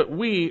says, "But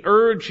we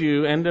urge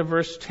you," end of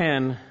verse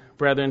 10,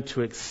 "brethren,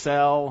 to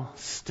excel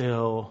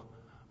still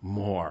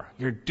more."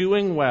 You're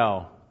doing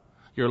well.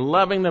 You're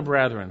loving the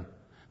brethren.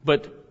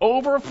 But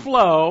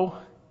overflow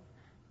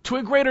to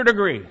a greater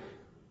degree.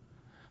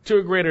 To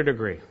a greater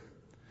degree.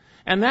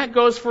 And that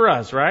goes for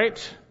us, right?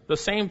 The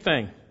same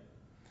thing.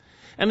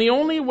 And the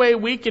only way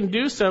we can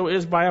do so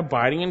is by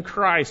abiding in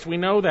Christ. We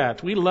know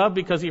that. We love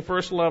because he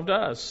first loved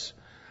us.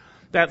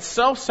 That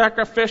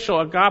self-sacrificial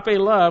agape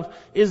love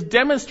is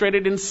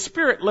demonstrated in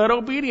spirit-led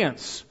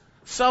obedience.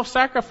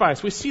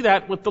 Self-sacrifice. We see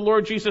that with the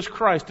Lord Jesus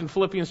Christ in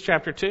Philippians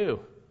chapter 2.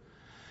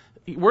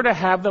 We're to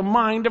have the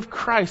mind of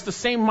Christ, the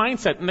same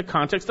mindset in the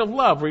context of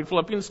love. Read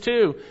Philippians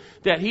 2,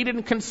 that he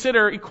didn't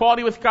consider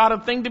equality with God a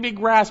thing to be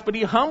grasped, but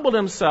he humbled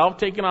himself,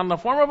 taking on the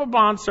form of a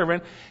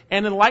bondservant,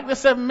 and in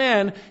likeness of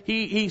men,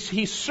 he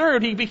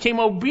served, he became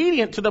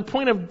obedient to the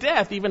point of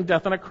death, even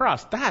death on a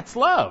cross. That's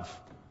love.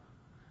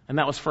 And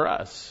that was for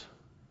us.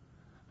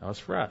 That was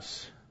for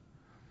us.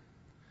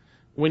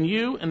 When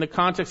you, in the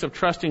context of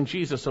trusting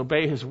Jesus,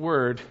 obey his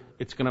word,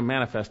 it's going to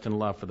manifest in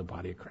love for the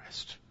body of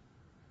Christ.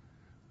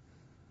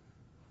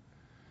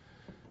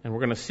 And we're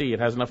going to see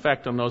it has an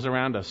effect on those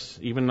around us,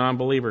 even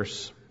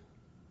non-believers.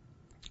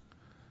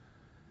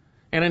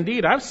 And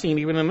indeed, I've seen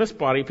even in this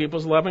body,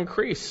 people's love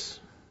increase.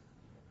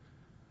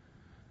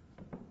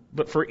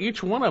 But for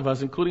each one of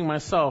us, including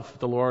myself,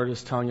 the Lord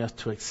is telling us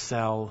to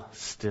excel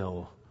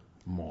still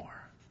more.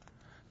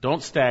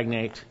 Don't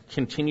stagnate.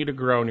 Continue to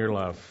grow in your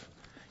love.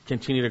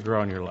 Continue to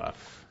grow in your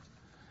love.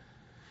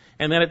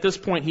 And then at this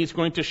point, he's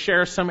going to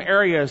share some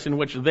areas in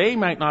which they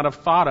might not have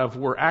thought of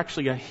were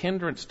actually a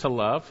hindrance to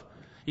love.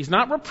 He's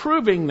not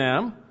reproving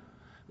them.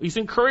 He's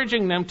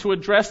encouraging them to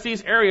address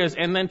these areas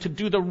and then to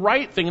do the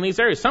right thing in these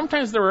areas.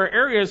 Sometimes there are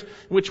areas in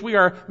which we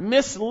are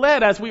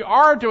misled as we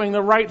are doing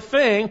the right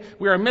thing.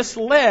 We are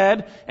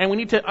misled, and we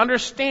need to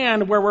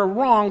understand where we're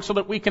wrong so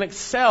that we can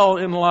excel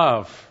in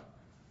love.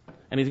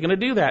 And he's going to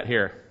do that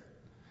here.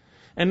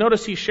 And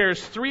notice he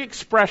shares 3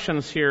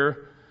 expressions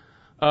here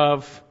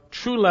of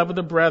true love of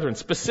the brethren,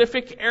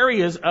 specific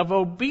areas of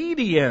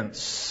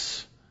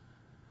obedience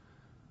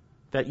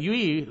that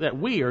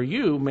we or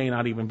you may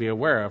not even be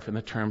aware of in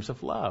the terms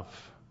of love.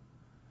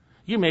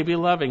 You may be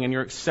loving and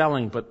you're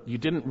excelling, but you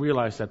didn't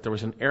realize that there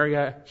was an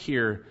area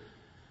here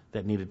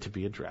that needed to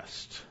be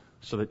addressed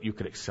so that you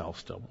could excel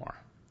still more.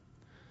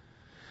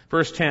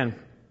 Verse 10,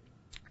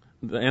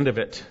 the end of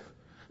it.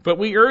 But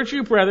we urge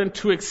you, brethren,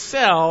 to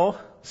excel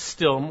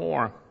still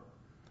more.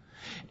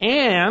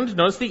 And,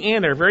 notice the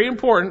and there, very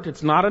important.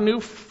 It's not a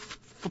new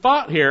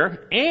thought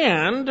here.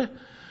 And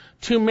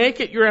to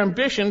make it your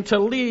ambition to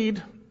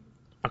lead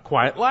a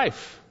quiet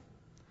life,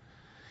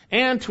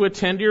 and to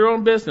attend to your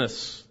own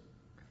business,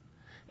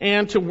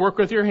 and to work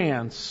with your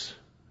hands,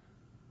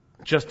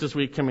 just as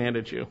we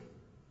commanded you.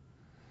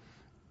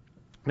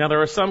 Now,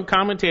 there are some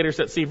commentators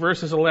that see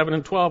verses 11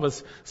 and 12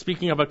 as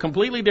speaking of a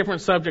completely different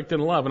subject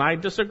than love, and I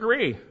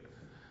disagree.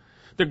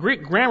 The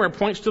Greek grammar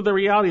points to the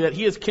reality that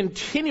he is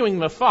continuing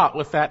the thought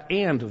with that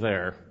and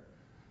there.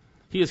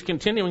 He is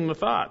continuing the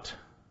thought.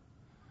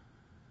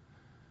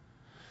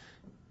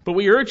 But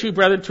we urge you,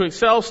 brethren, to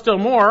excel still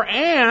more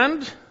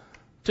and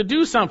to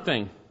do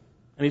something.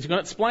 And he's going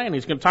to explain.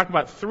 He's going to talk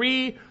about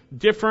 3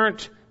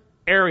 different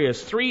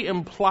areas, 3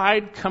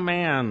 implied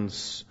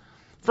commands.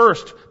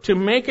 First, to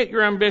make it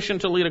your ambition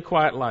to lead a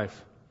quiet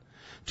life,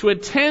 to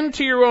attend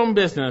to your own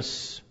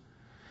business,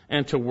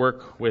 and to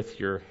work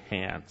with your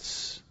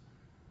hands.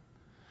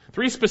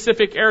 3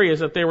 specific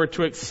areas that they were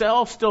to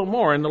excel still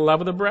more in the love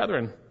of the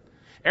brethren.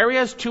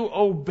 Areas to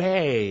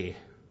obey.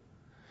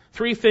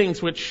 3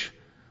 things which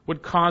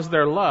would cause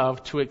their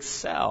love to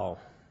excel.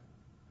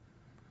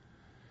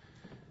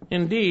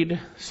 Indeed,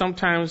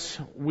 sometimes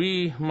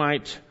we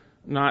might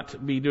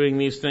not be doing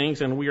these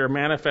things, and we are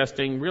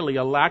manifesting really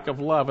a lack of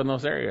love in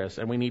those areas,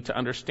 and we need to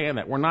understand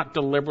that. We're not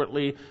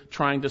deliberately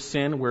trying to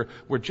sin.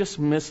 We're just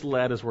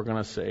misled, as we're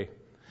going to see.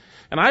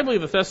 And I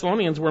believe the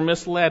Thessalonians were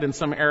misled in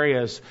some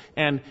areas,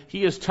 and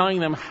he is telling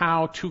them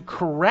how to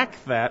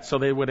correct that so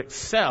they would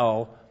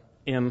excel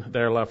in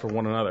their love for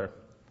one another.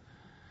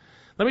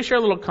 Let me share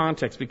a little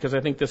context because I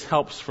think this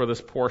helps for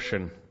this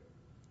portion.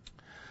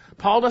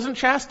 Paul doesn't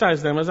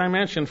chastise them, as I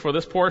mentioned, for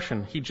this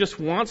portion. He just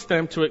wants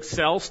them to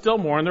excel still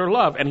more in their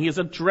love, and he is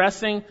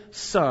addressing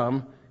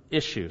some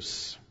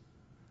issues.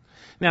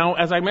 Now,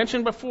 as I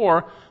mentioned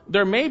before,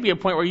 there may be a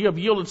point where you have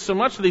yielded so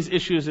much to these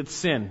issues it's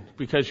sin,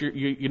 because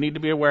you need to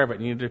be aware of it,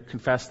 and you need to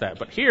confess that.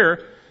 But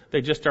here,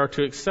 they just are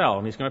to excel,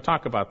 and he's going to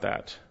talk about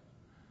that.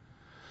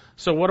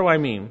 So what do I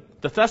mean?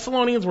 The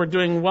Thessalonians were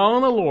doing well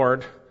in the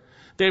Lord.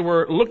 They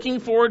were looking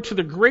forward to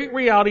the great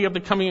reality of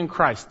the coming in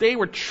Christ. They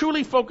were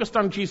truly focused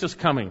on Jesus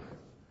coming.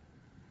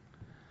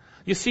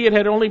 You see, it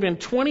had only been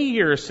 20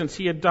 years since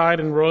he had died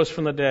and rose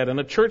from the dead, and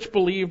the church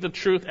believed the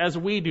truth as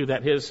we do,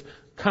 that his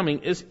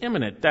coming is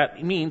imminent.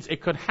 That means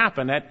it could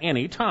happen at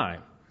any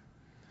time.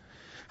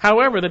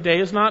 However, the day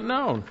is not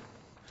known.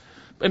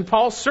 And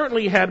Paul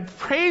certainly had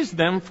praised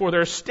them for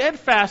their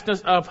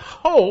steadfastness of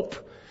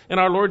hope in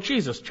our Lord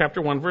Jesus,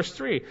 chapter 1, verse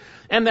 3.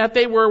 And that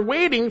they were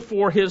waiting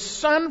for his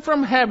Son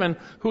from heaven,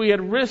 who he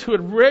had raised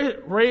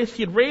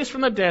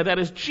from the dead, that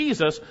is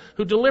Jesus,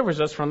 who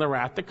delivers us from the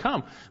wrath to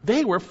come.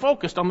 They were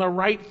focused on the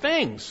right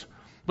things.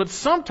 But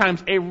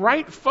sometimes a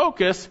right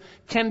focus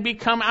can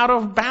become out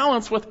of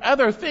balance with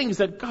other things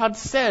that God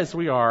says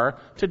we are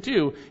to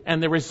do.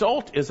 And the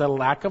result is a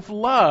lack of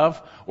love,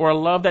 or a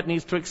love that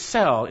needs to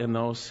excel in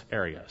those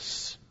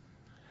areas.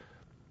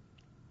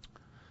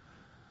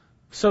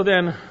 So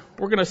then,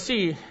 we're going to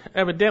see,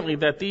 evidently,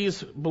 that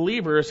these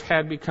believers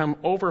had become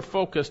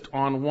over-focused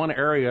on one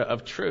area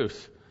of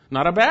truth.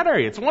 Not a bad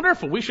area. It's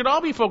wonderful. We should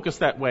all be focused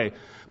that way.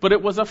 But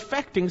it was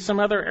affecting some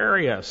other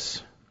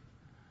areas.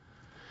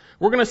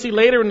 We're going to see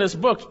later in this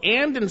book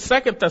and in 2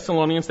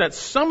 Thessalonians that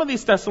some of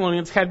these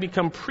Thessalonians had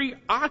become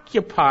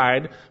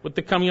preoccupied with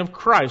the coming of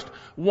Christ.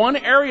 One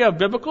area of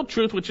biblical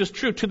truth which is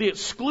true to the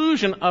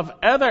exclusion of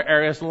other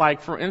areas,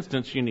 like, for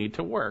instance, you need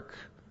to work.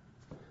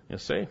 You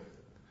see?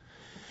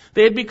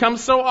 They had become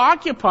so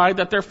occupied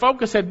that their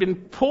focus had been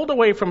pulled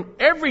away from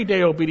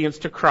everyday obedience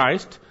to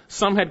Christ.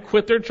 Some had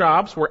quit their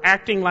jobs, were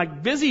acting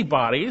like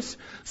busybodies.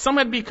 Some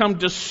had become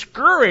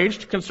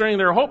discouraged concerning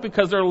their hope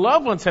because their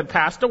loved ones had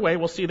passed away.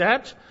 We'll see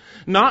that.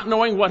 Not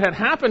knowing what had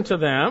happened to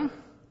them,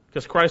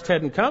 because Christ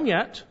hadn't come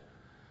yet.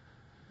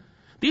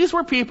 These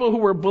were people who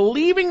were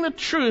believing the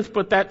truth,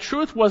 but that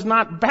truth was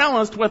not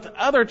balanced with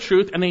other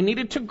truth, and they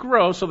needed to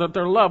grow so that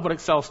their love would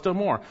excel still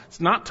more. It's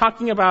not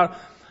talking about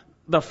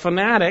the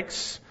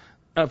fanatics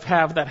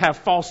that have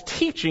false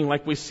teaching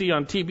like we see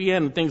on TBN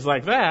and things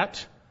like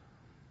that.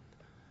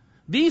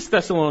 These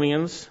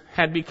Thessalonians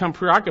had become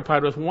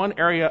preoccupied with one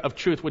area of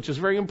truth, which is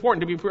very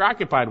important to be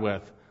preoccupied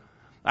with.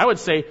 I would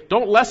say,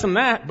 don't lessen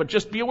that, but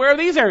just be aware of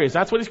these areas.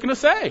 That's what he's going to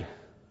say.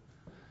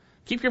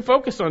 Keep your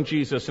focus on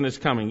Jesus and his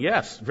coming.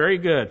 Yes, very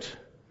good.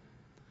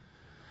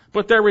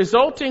 But their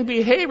resulting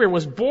behavior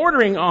was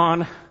bordering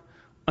on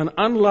an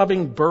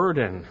unloving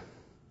burden,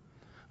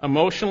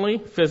 emotionally,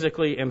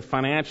 physically, and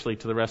financially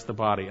to the rest of the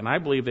body. And I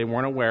believe they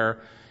weren't aware,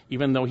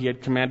 even though he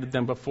had commanded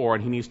them before,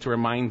 and he needs to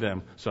remind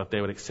them so that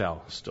they would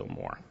excel still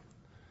more.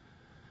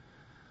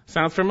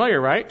 Sounds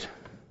familiar, right?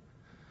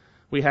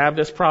 We have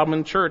this problem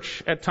in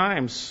church at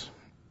times,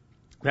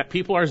 that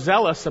people are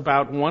zealous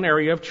about one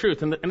area of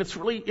truth. And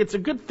it's a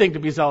good thing to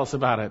be zealous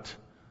about it.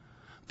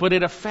 But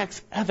it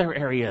affects other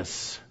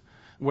areas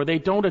where they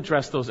don't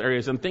address those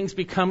areas, and things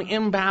become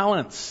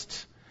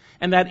imbalanced.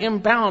 And that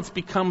imbalance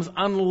becomes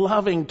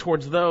unloving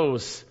towards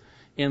those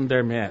in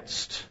their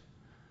midst.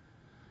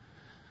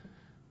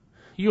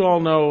 You all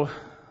know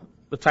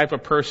the type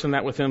of person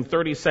that within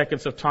 30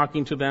 seconds of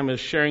talking to them is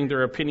sharing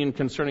their opinion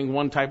concerning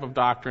one type of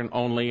doctrine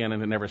only, and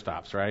it never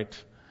stops, right?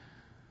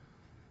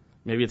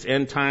 Maybe it's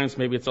end times,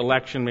 maybe it's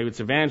election, maybe it's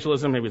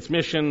evangelism, maybe it's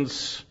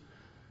missions.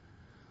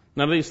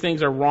 None of these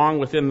things are wrong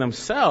within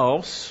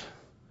themselves,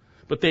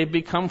 but they've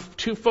become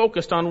too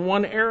focused on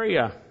one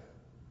area.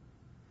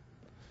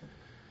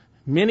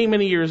 Many,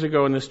 many years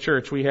ago in this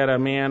church, we had a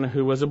man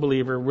who was a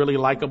believer, really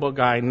likable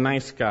guy,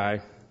 nice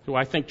guy, who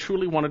I think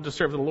truly wanted to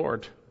serve the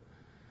Lord.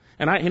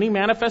 And he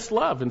manifests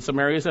love in some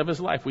areas of his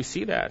life. We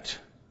see that.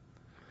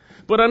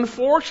 But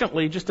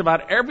unfortunately, just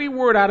about every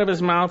word out of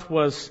his mouth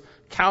was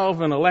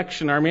Calvin,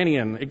 election,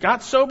 Arminian. It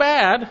got so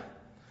bad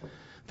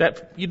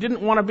that you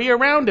didn't want to be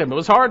around him. It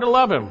was hard to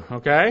love him,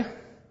 okay?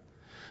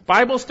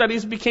 Bible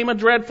studies became a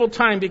dreadful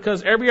time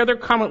because every other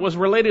comment was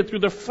related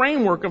through the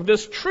framework of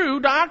this true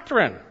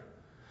doctrine.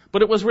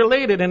 But it was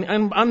related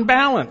and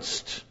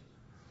unbalanced.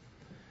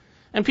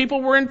 And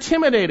people were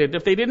intimidated.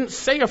 If they didn't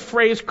say a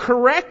phrase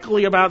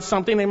correctly about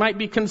something, they might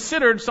be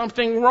considered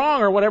something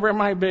wrong or whatever it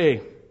might be.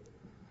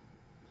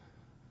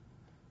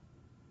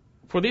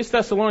 For these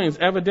Thessalonians,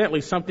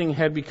 evidently something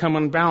had become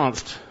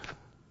unbalanced.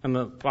 And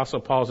the Apostle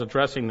Paul is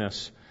addressing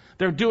this.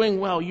 They're doing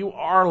well. You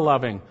are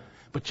loving.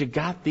 But you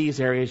got these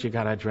areas you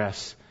got to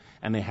address.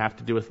 And they have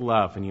to do with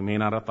love. And you may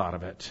not have thought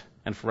of it.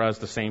 And for us,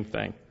 the same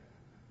thing.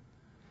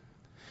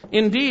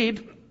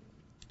 Indeed,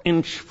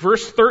 in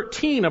verse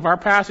 13 of our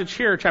passage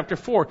here, chapter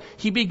 4,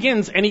 he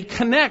begins and he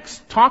connects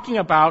talking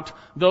about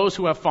those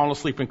who have fallen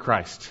asleep in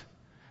Christ.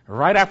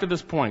 Right after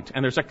this point,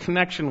 and there's a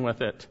connection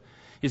with it.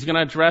 He's going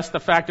to address the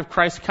fact of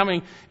Christ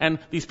coming, and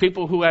these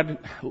people who had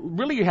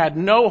really had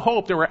no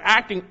hope, they were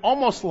acting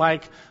almost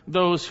like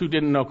those who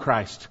didn't know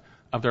Christ,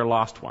 of their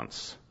lost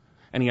ones.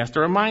 And he has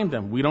to remind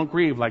them, we don't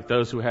grieve like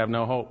those who have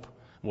no hope.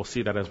 We'll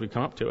see that as we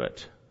come up to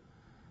it.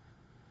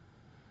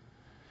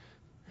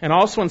 And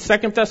also in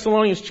 2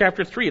 Thessalonians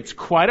chapter 3, it's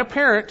quite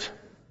apparent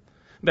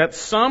that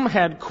some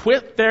had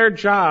quit their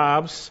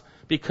jobs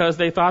because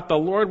they thought the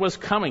Lord was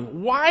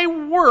coming. Why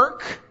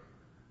work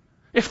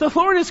if the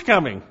Lord is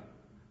coming?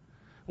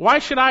 Why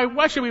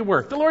should we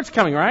work? The Lord's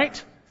coming,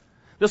 right?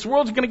 This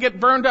world's going to get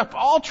burned up.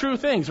 All true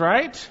things,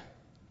 right?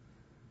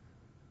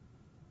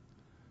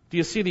 Do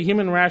you see the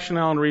human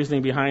rationale and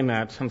reasoning behind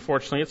that?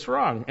 Unfortunately, it's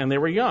wrong. And they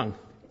were young,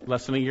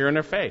 less than a year in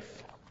their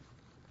faith.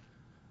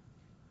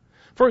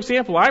 For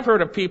example, I've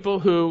heard of people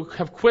who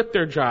have quit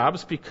their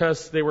jobs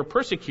because they were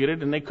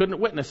persecuted and they couldn't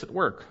witness at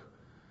work.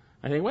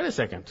 I think, wait a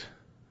second.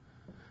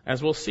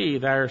 As we'll see,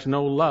 there's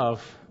no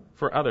love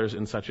for others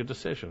in such a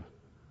decision.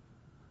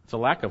 It's a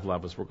lack of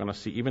love, as we're going to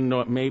see, even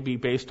though it may be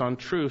based on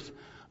truth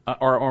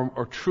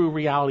or true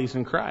realities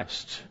in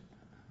Christ.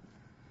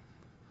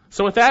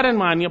 So with that in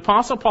mind, the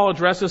Apostle Paul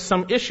addresses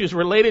some issues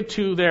related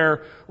to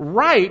their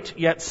right,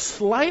 yet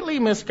slightly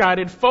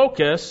misguided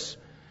focus,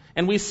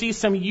 and we see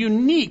some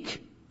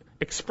unique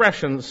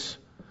expressions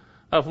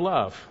of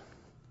love.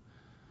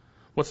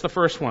 What's the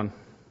first one?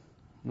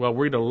 Well,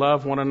 we're to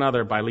love one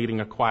another by leading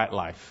a quiet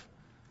life.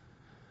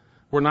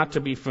 We're not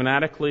to be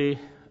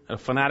a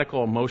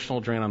fanatical,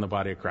 emotional drain on the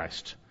body of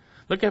Christ.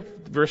 Look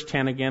at verse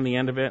 10 again, the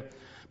end of it.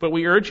 But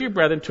we urge you,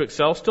 brethren, to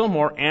excel still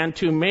more and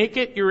to make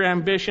it your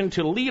ambition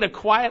to lead a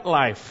quiet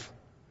life.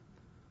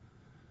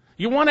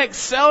 You want to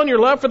excel in your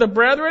love for the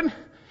brethren?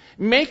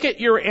 Make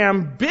it your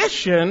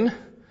ambition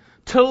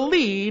to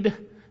lead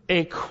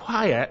a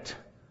quiet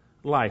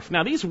life.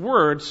 Now, these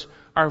words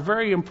are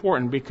very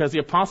important because the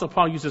Apostle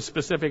Paul uses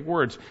specific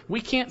words.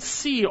 We can't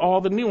see all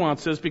the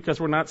nuances because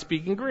we're not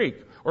speaking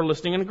Greek or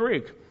listening in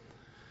Greek.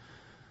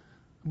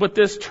 But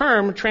this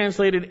term,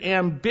 translated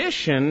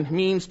ambition,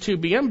 means to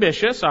be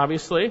ambitious,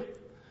 obviously,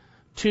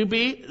 to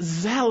be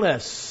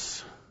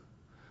zealous,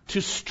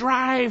 to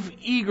strive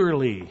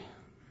eagerly.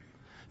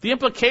 The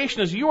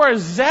implication is you are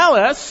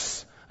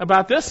zealous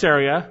about this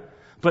area,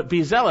 but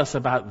be zealous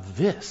about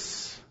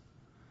this.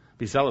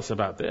 Be zealous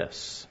about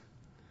this.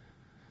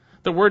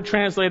 The word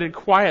translated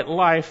quiet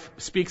life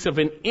speaks of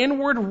an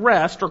inward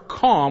rest or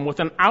calm with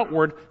an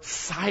outward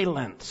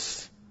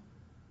silence.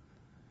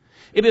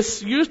 It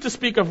is used to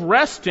speak of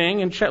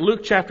resting in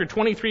Luke chapter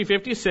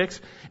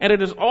 23:56, and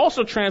it is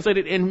also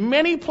translated in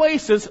many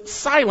places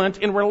silent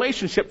in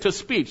relationship to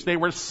speech. They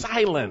were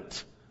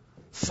silent.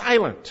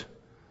 Silent.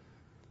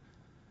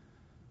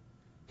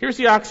 Here's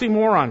the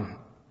oxymoron.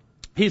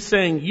 He's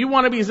saying, you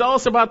want to be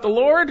zealous about the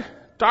Lord,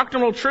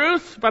 doctrinal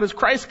truth, about His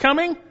Christ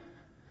coming?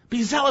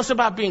 Be zealous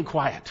about being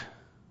quiet.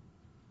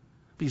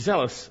 Be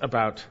zealous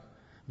about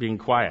being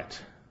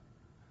quiet.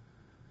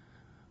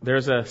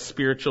 There's a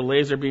spiritual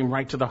laser beam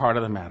right to the heart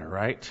of the matter,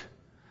 right?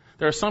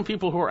 There are some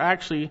people who are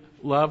actually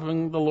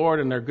loving the Lord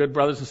and they're good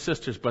brothers and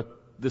sisters,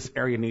 but this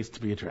area needs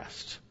to be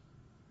addressed.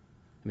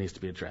 It needs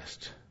to be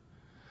addressed.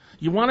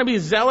 You want to be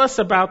zealous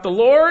about the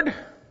Lord?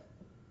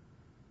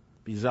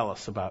 Be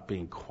zealous about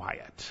being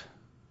quiet.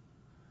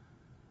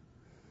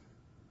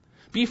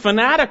 Be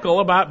fanatical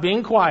about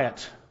being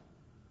quiet.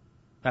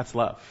 That's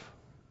love.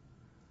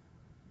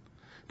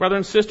 Brother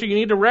and sister, you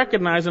need to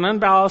recognize an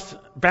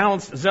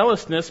unbalanced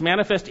zealousness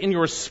manifest in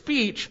your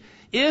speech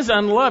is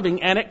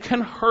unloving and it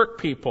can hurt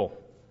people.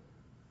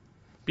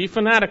 Be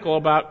fanatical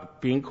about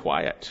being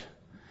quiet.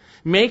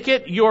 Make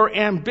it your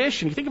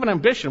ambition. You think of an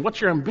ambition. What's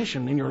your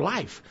ambition in your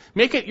life?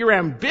 Make it your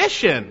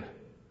ambition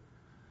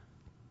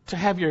to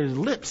have your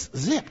lips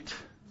zipped,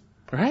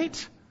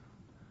 right?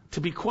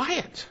 To be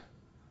quiet.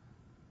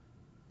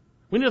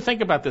 We need to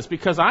think about this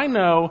because I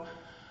know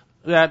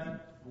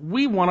that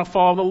we want to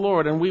follow the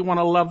Lord and we want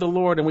to love the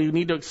Lord and we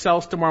need to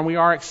excel still more and we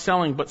are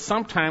excelling, but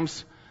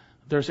sometimes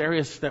there's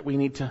areas that we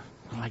need to,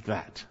 like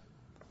that,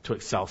 to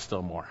excel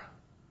still more.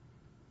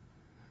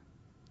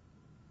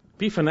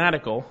 Be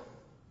fanatical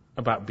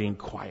about being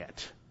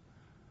quiet.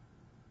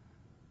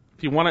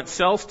 If you want to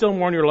excel still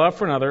more in your love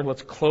for another,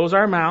 let's close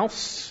our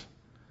mouths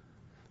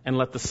and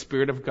let the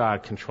Spirit of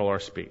God control our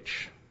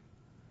speech.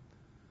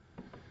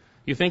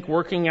 You think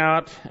working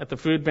out at the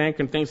food bank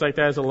and things like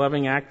that is a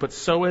loving act, but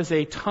so is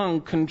a tongue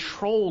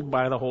controlled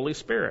by the Holy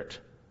Spirit.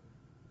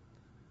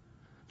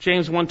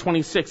 James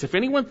 1:26, if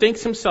anyone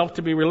thinks himself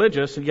to be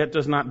religious and yet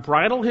does not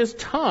bridle his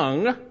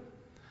tongue,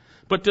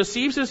 but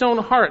deceives his own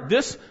heart,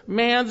 this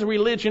man's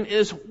religion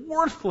is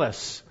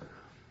worthless.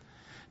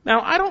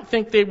 Now, I don't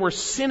think they were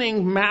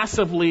sinning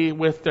massively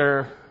with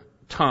their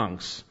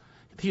tongues.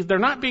 They're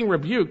not being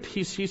rebuked.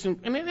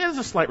 And it is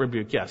a slight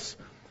rebuke, yes.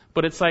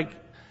 But it's like,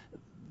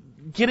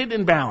 get it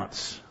in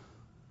balance.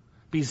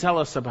 Be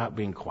zealous about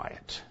being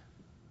quiet.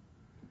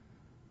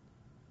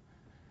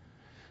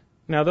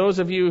 Now, those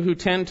of you who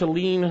tend to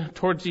lean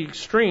towards the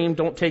extreme,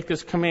 don't take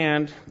this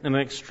command in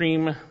an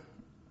extreme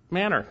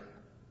manner.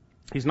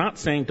 He's not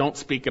saying don't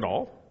speak at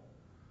all.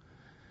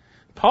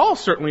 Paul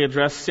certainly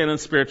addressed sin and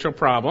spiritual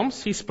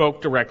problems. He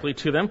spoke directly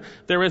to them.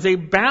 There is a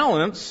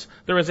balance.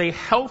 There is a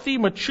healthy,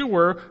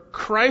 mature,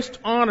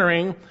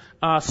 Christ-honoring,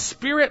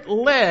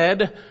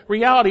 Spirit-led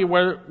reality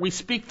where we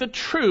speak the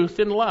truth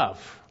in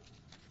love.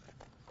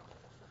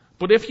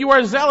 But if you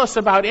are zealous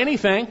about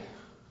anything,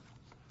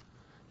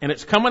 and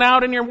it's coming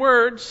out in your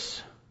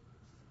words,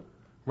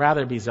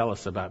 rather be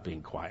zealous about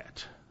being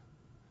quiet.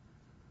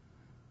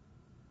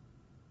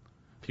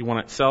 If you want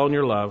to excel in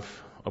your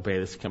love, obey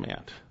this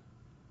command.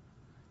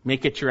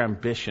 Make it your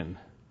ambition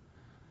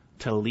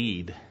to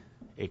lead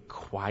a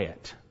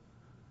quiet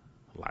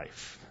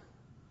life.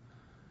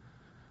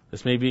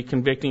 This may be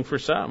convicting for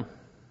some.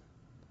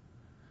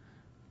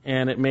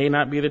 And it may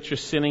not be that you're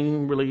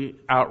sinning really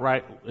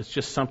outright. It's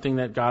just something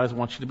that God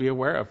wants you to be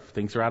aware of.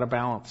 Things are out of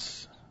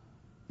balance.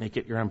 Make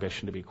it your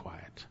ambition to be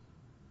quiet.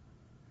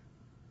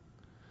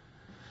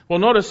 Well,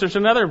 notice there's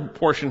another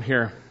portion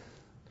here.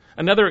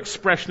 Another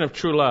expression of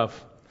true love.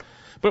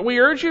 But we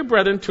urge you,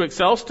 brethren, to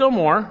excel still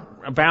more,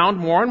 abound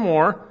more and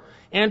more,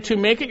 and to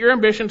make it your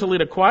ambition to lead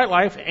a quiet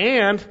life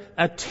and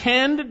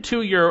attend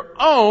to your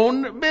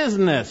own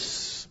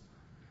business.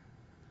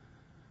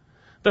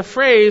 The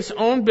phrase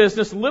own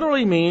business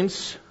literally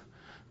means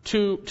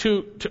to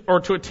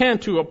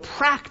attend to a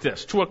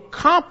practice, to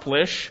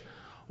accomplish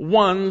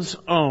one's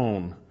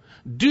own.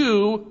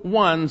 Do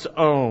one's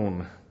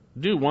own.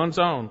 Do one's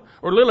own.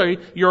 Or literally,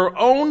 your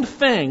own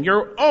thing,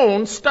 your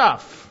own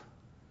stuff.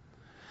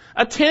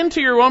 Attend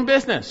to your own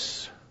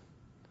business.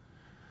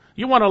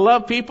 You want to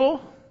love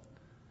people?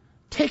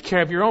 Take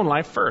care of your own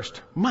life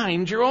first.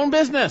 Mind your own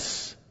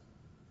business.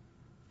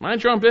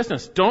 Mind your own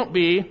business. Don't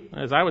be,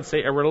 as I would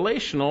say, a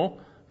relational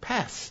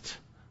pest.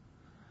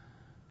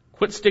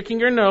 Quit sticking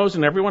your nose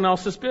in everyone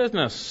else's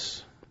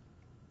business.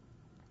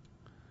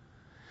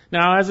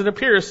 Now, as it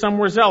appears, some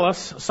were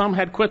zealous. Some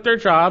had quit their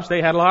jobs.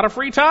 They had a lot of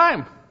free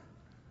time.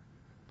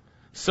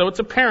 So it's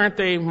apparent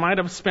they might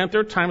have spent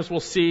their time, as we'll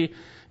see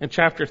in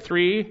chapter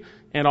 3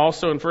 and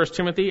also in 1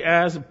 Timothy,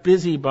 as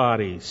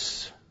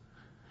busybodies,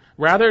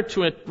 rather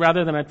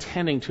than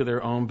attending to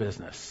their own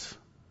business.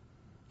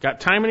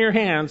 Got time in your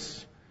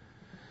hands,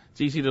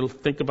 it's easy to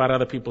think about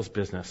other people's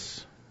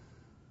business.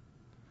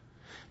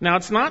 Now,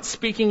 it's not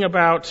speaking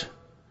about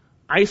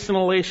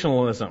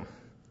isolationism.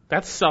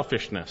 That's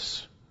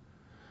selfishness.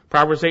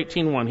 Proverbs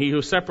 18:1, he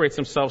who separates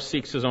himself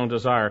seeks his own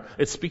desire.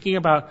 It's speaking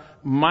about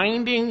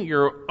minding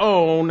your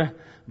own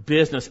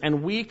business.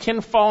 And we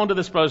can fall into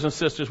this, brothers and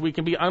sisters. We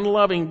can be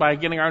unloving by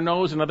getting our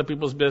nose in other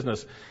people's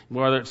business.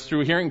 Whether it's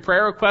through hearing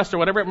prayer requests or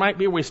whatever it might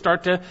be, we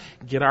start to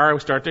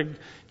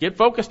get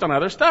focused on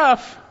other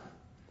stuff.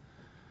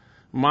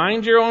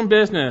 Mind your own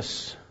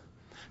business.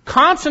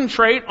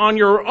 Concentrate on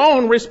your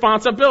own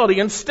responsibility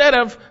instead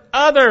of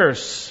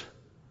others.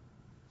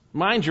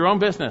 Mind your own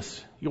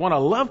business. You want to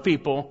love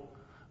people,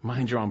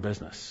 mind your own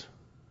business.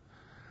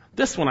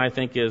 This one, I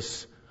think,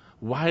 is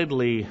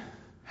widely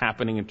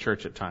happening in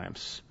church at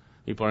times.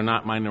 People are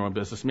not minding their own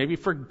business, maybe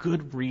for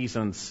good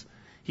reasons.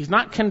 He's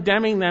not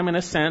condemning them in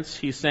a sense.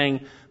 He's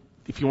saying,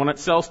 if you want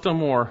to sell still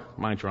more,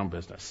 mind your own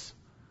business.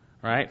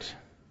 Right?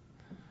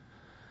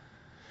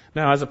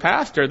 Now, as a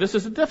pastor, this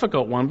is a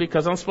difficult one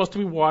because I'm supposed to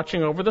be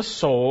watching over the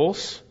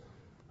souls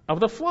of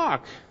the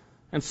flock.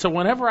 And so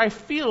whenever I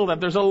feel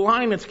that there's a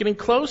line that's getting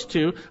close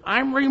to,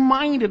 I'm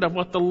reminded of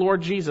what the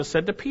Lord Jesus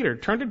said to Peter.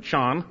 Turn to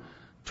John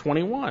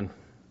 21.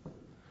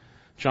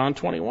 John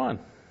 21.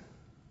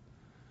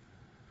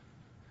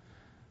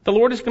 The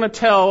Lord is going to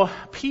tell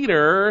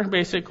Peter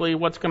basically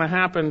what's going to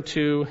happen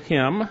to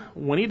him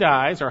when he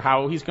dies, or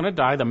how he's going to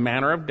die, the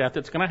manner of death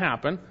that's going to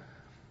happen.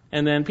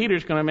 And then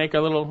Peter's going to make a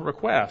little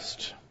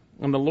request.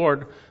 And the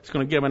Lord is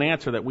going to give an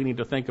answer that we need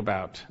to think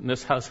about. And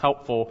this is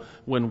helpful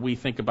when we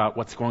think about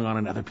what's going on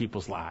in other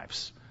people's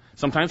lives.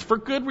 Sometimes for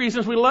good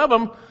reasons we love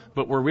them,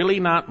 but we're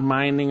really not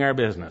minding our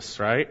business,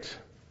 right?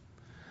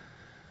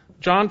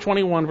 John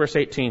 21, verse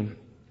 18.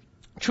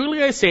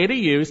 Truly I say to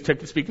you,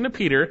 speaking to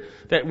Peter,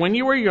 that when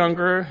you were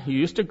younger, you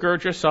used to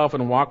gird yourself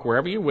and walk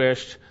wherever you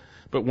wished.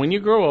 But when you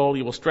grow old,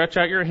 you will stretch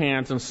out your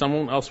hands, and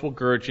someone else will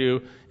gird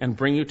you and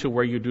bring you to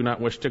where you do not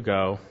wish to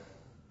go.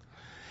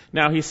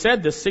 Now he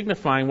said this,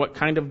 signifying what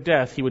kind of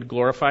death he would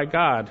glorify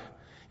God.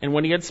 And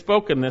when he had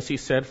spoken this, he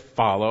said,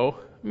 follow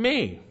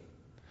me.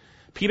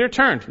 Peter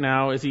turned.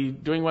 Now, is he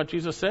doing what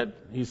Jesus said?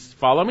 He's,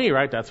 follow me,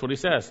 right? That's what he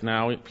says.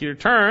 Now, Peter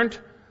turned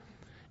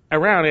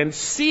around, and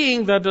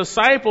seeing the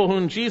disciple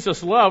whom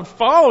Jesus loved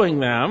following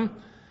them,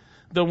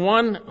 the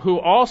one who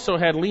also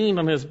had leaned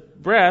on his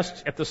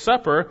breast at the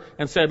supper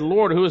and said,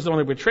 Lord, who is the one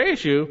who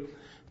betrays you?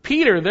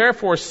 Peter,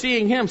 therefore,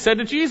 seeing him, said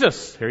to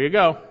Jesus, here you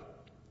go,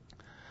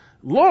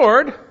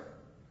 Lord,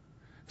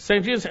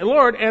 saying Jesus,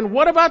 Lord, and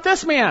what about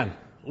this man?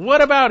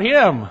 What about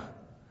him?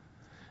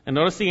 And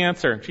notice the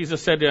answer.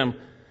 Jesus said to him,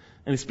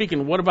 and he's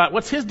speaking,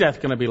 what's his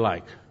death going to be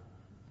like?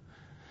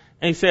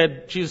 And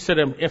Jesus said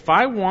to him, if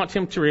I want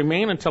him to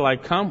remain until I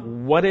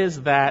come, what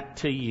is that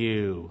to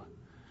you?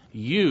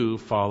 You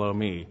follow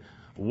me.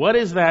 What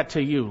is that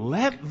to you?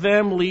 Let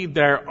them lead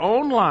their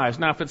own lives.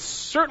 Now, if it's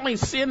certainly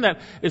sin that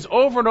is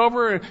over and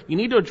over, you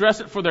need to address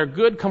it for their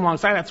good, come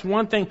alongside, that's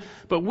one thing.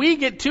 But we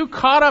get too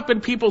caught up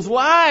in people's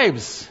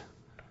lives,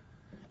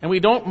 and we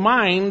don't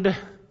mind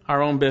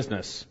our own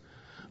business.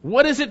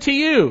 What is it to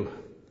you?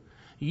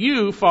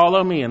 You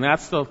follow me. And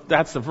that's the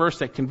verse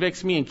that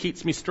convicts me and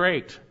keeps me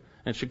straight.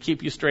 And should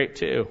keep you straight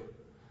too.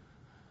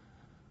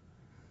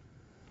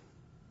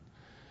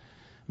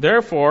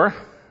 Therefore,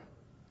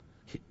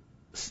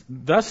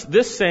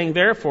 this saying,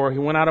 therefore, he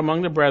went out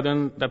among the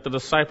brethren that the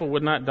disciple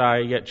would not die.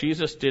 Yet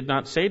Jesus did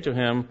not say to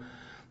him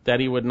that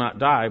he would not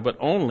die, but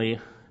only,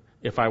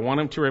 if I want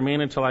him to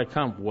remain until I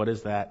come, what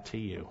is that to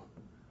you?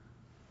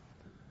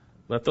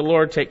 Let the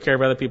Lord take care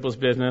of other people's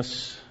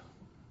business.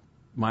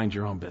 Mind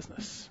your own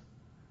business.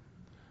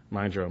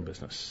 Mind your own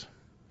business.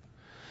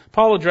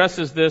 Paul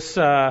addresses this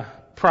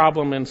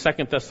problem in 2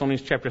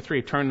 Thessalonians chapter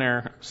 3. Turn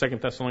there, 2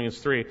 Thessalonians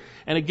 3.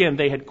 And again,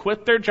 they had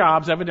quit their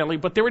jobs, evidently,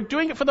 but they were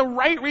doing it for the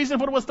right reason,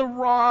 but it was the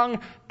wrong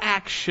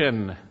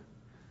action.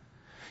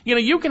 You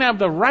know, you can have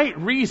the right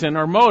reason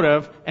or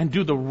motive and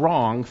do the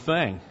wrong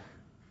thing.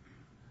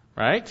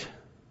 Right?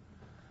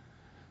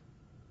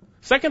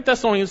 2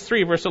 Thessalonians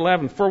 3, verse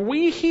 11. For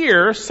we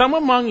hear some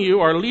among you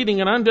are leading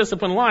an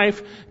undisciplined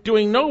life,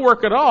 doing no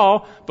work at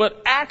all,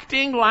 but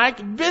acting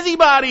like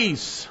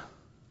busybodies.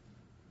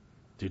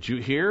 Did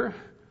you hear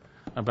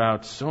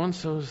about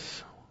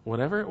so-and-so's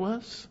whatever it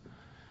was?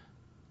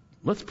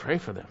 Let's pray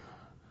for them.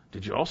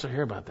 Did you also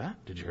hear about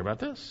that? Did you hear about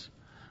this?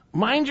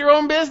 Mind your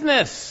own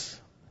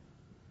business.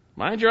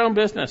 Mind your own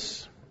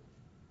business.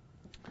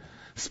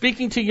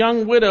 Speaking to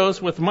young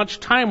widows with much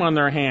time on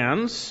their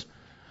hands,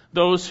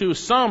 those who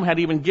some had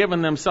even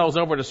given themselves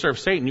over to serve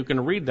Satan. You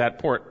can read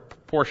that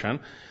portion.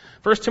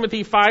 1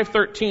 Timothy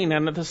 5:13,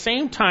 and at the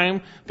same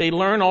time they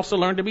also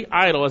learn to be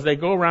idle as they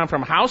go around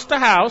from house to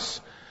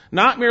house,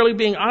 not merely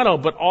being idle,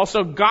 but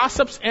also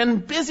gossips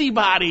and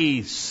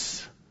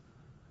busybodies.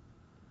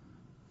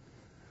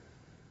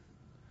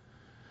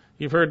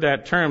 You've heard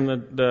that term,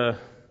 what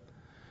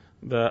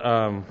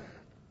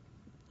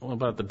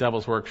about the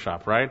devil's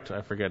workshop, right?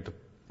 I forget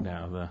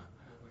now. The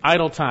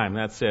idle time,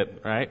 that's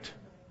it, right?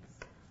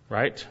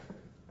 Right?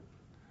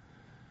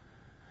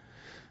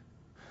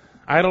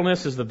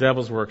 Idleness is the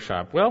devil's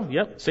workshop. Well,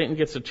 yep, Satan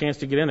gets a chance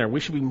to get in there.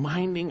 We should be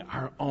minding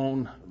our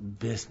own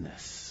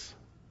business.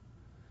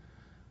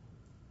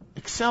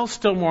 Excel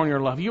still more in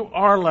your love. You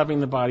are loving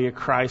the body of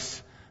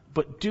Christ,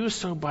 but do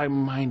so by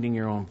minding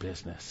your own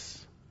business.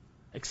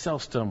 Excel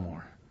still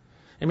more.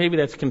 And maybe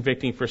that's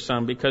convicting for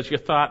some because you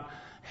thought,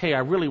 hey, I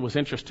really was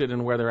interested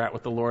in where they're at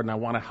with the Lord and I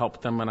want to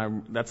help them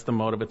and that's the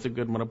motive. It's a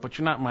good motive, but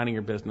you're not minding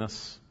your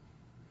business.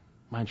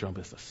 Mind your own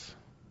business.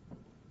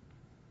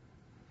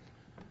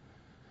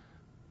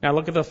 Now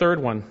look at the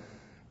third one.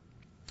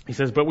 He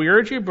says, but we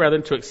urge you,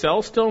 brethren, to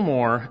excel still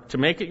more, to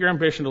make it your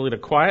ambition to lead a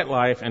quiet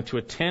life and to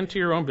attend to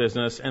your own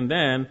business and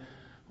then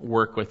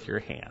work with your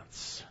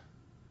hands.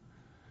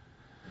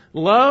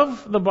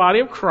 Love the body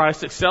of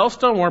Christ, excel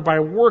still more by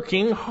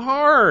working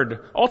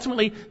hard.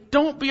 Ultimately,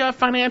 don't be a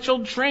financial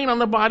drain on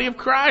the body of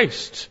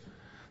Christ.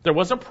 There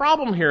was a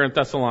problem here in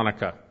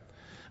Thessalonica.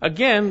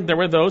 Again, there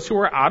were those who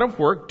were out of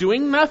work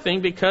doing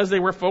nothing because they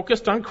were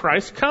focused on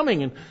Christ's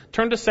coming. And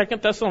turn to 2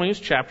 Thessalonians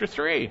chapter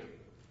 3.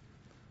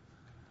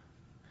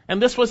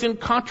 And this was in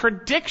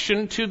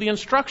contradiction to the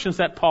instructions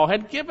that Paul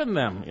had given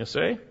them, you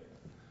see.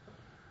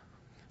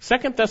 2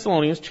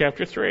 Thessalonians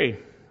chapter 3.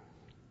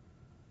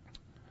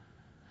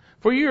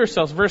 For you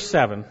yourselves, verse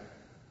 7.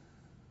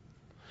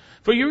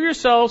 For you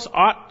yourselves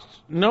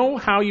know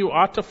how you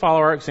ought to follow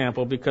our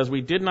example, because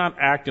we did not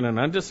act in an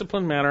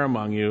undisciplined manner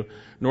among you,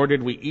 nor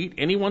did we eat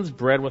anyone's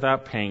bread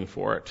without paying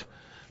for it.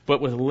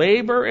 But with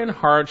labor and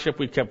hardship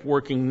we kept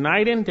working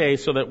night and day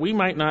so that we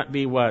might not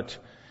be what?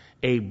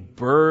 A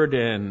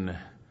burden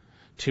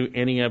to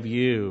any of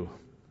you.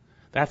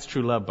 That's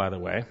true love, by the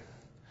way.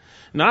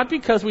 Not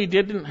because we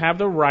didn't have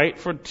the right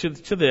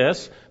to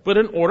this, but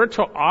in order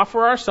to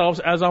offer ourselves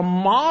as a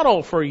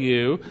model for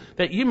you,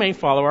 that you may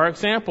follow our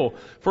example.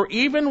 For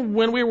even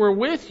when we were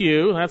with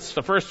you, that's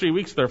the first 3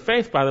 weeks of their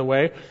faith, by the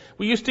way,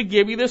 we used to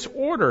give you this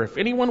order: if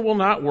anyone will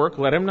not work,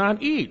 let him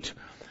not eat.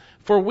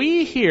 For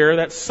we hear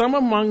that some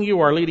among you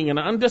are leading an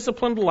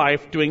undisciplined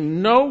life,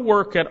 doing no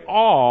work at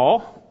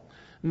all,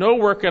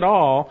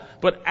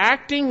 but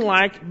acting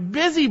like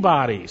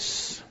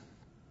busybodies.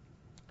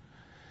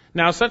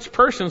 Now such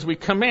persons we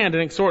command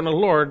and exhort in the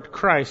Lord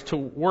Christ to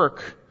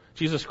work,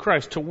 Jesus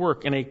Christ, to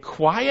work in a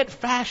quiet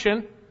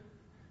fashion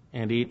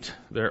and eat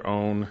their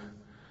own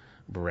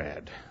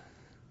bread.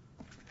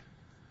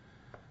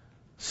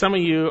 Some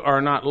of you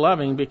are not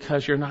loving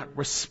because you're not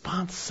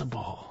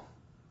responsible.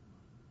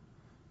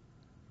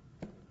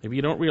 Maybe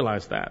you don't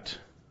realize that,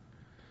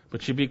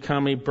 but you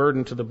become a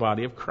burden to the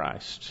body of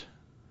Christ.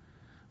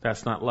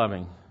 That's not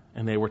loving,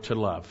 and they were to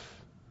love.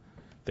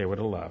 They were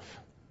to love.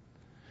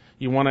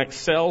 You want to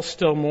excel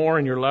still more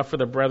in your love for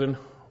the brethren?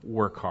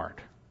 Work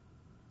hard.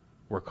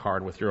 Work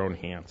hard with your own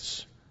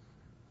hands.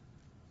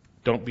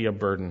 Don't be a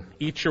burden.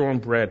 Eat your own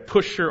bread.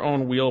 Push your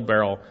own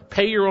wheelbarrow.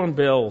 Pay your own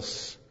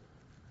bills.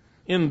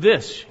 In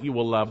this, you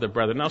will love the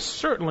brethren. Now,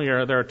 certainly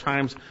there are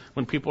times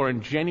when people are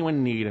in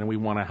genuine need and we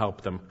want to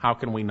help them. How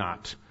can we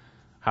not?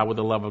 How would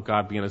the love of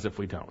God be in us if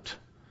we don't?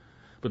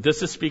 But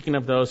this is speaking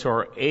of those who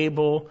are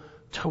able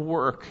to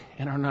work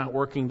and are not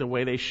working the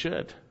way they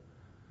should.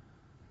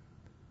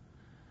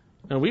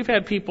 Now, we've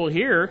had people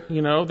here,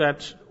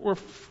 that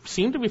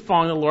seemed to be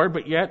following the Lord,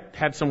 but yet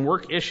had some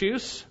work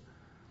issues.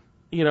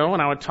 And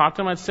I would talk to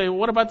them, I'd say, well,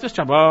 what about this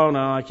job? Oh,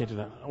 no, I can't do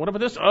that. What about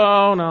this?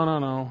 Oh,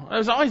 no.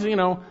 There's always,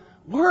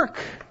 work.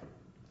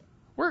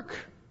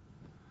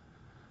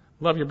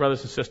 Love your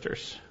brothers and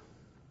sisters.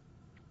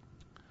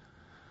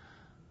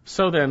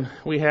 So then,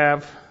 we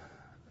have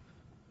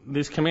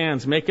these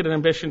commands. Make it an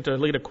ambition to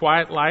lead a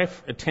quiet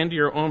life, attend to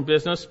your own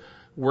business,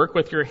 work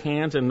with your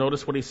hands, and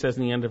notice what he says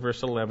in the end of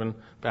verse 11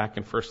 back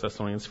in 1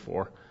 Thessalonians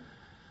 4.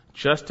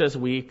 Just as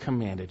we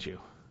commanded you.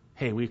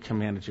 Hey, we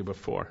commanded you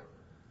before.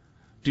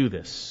 Do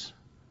this.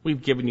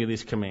 We've given you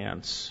these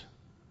commands.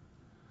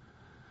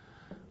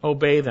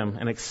 Obey them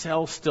and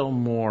excel still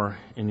more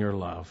in your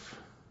love.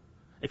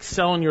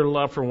 Excel in your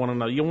love for one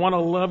another. You want to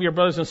love your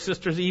brothers and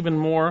sisters even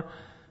more?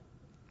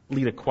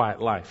 Lead a quiet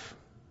life.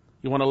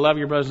 You want to love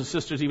your brothers and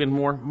sisters even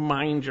more?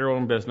 Mind your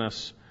own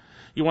business.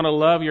 You want to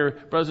love your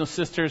brothers and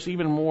sisters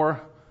even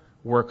more?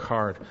 Work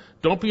hard.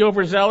 Don't be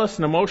overzealous,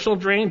 an emotional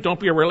drain. Don't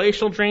be a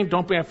relational drain.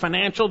 Don't be a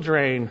financial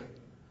drain.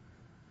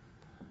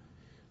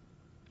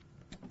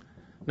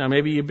 Now,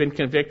 maybe you've been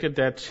convicted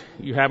that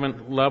you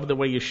haven't loved the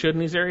way you should in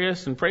these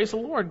areas, and praise the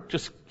Lord.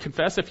 Just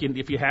confess if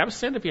you have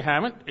sinned. If you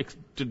haven't,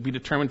 to be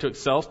determined to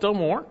excel still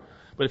more.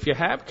 But if you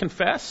have,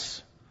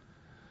 confess.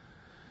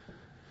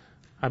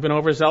 I've been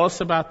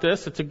overzealous about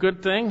this. It's a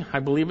good thing. I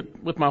believe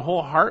it with my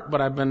whole heart,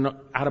 but I've been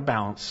out of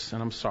balance,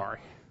 and I'm sorry.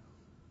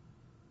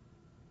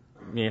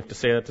 You have to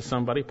say that to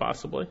somebody,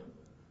 possibly.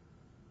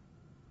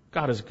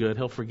 God is good.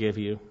 He'll forgive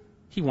you.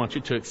 He wants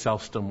you to excel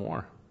still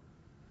more.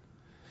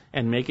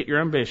 And make it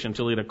your ambition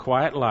to lead a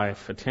quiet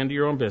life, attend to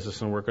your own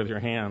business, and work with your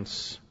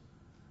hands.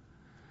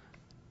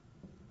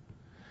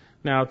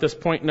 Now, at this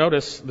point,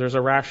 notice there's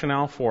a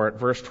rationale for it.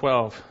 Verse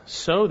 12.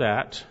 So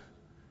that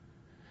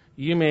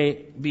you may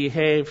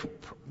behave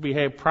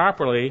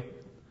properly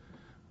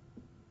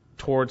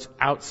towards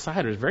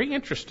outsiders. Very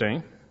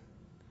interesting.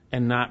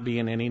 And not be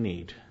in any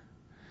need.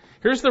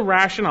 Here's the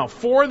rationale.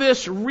 For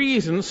this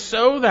reason,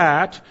 so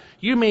that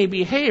you may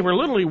behave, or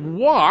literally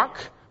walk,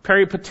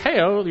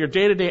 peripateo, your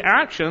day-to-day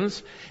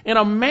actions, in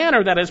a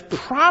manner that is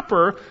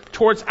proper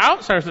towards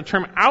outsiders. The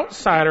term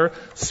outsider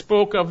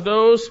spoke of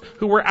those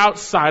who were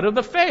outside of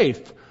the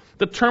faith.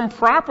 The term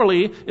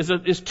properly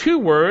is two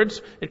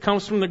words. It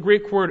comes from the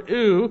Greek word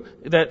ou,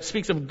 that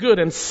speaks of good,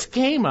 and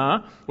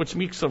schema, which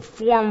speaks of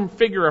form,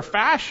 figure, or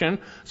fashion.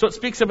 So it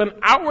speaks of an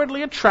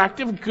outwardly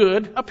attractive,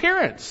 good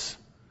appearance.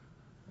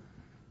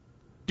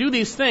 Do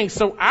these things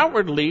so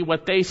outwardly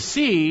what they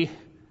see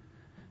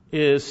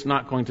is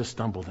not going to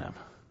stumble them.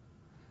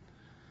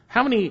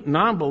 How many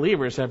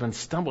non-believers have been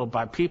stumbled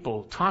by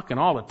people talking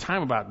all the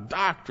time about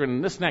doctrine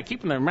and this and that,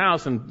 keeping their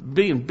mouths and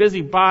being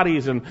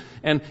busybodies, and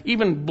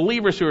even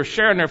believers who are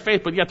sharing their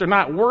faith, but yet they're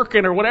not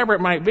working or whatever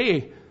it might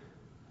be?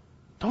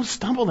 Don't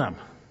stumble them.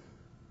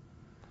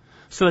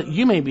 So that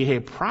you may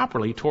behave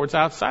properly towards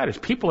outsiders.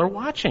 People are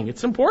watching.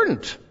 It's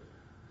important.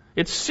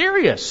 It's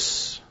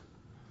serious.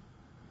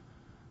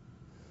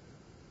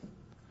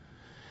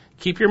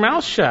 Keep your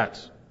mouth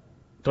shut.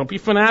 Don't be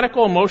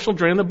fanatical, emotional,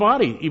 drain the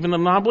body. Even the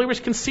non-believers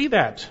can see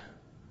that.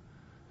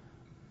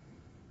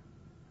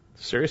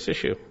 It's a serious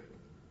issue.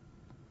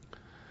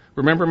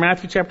 Remember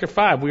Matthew chapter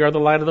 5. We are the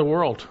light of the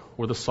world.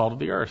 We're the salt of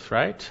the earth,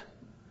 right?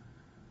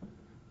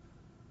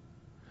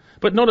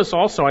 But notice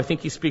also, I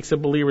think he speaks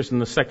of believers in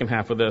the second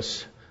half of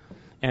this,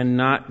 and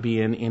not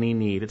be in any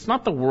need. It's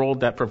not the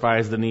world that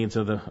provides the needs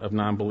of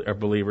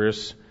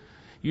non-believers.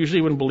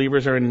 Usually when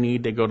believers are in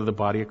need, they go to the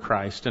body of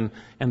Christ. And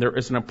there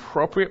is an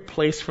appropriate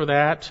place for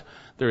that.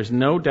 There is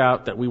no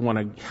doubt that we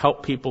want to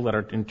help people that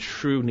are in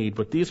true need.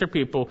 But these are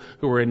people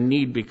who are in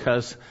need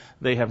because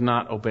they have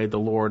not obeyed the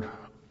Lord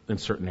in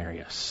certain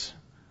areas.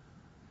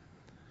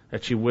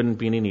 That you wouldn't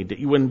be in any need. That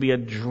you wouldn't be a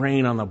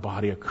drain on the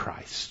body of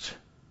Christ.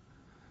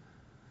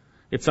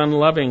 It's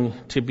unloving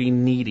to be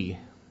needy.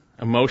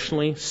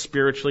 Emotionally,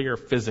 spiritually, or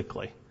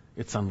physically.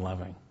 It's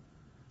unloving.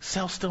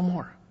 Sell still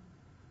more.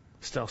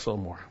 Sell still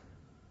more.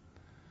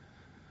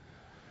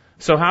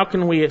 So how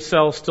can we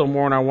excel still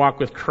more in our walk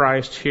with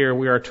Christ? Here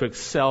we are to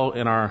excel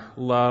in our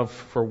love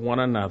for one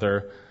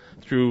another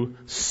through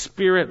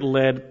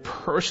Spirit-led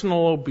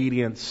personal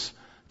obedience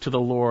to the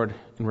Lord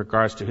in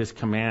regards to His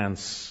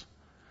commands.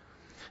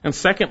 And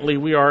secondly,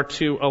 we are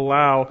to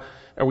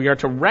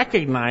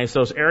recognize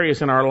those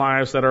areas in our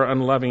lives that are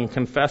unloving and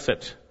confess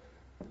it.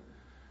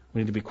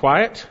 We need to be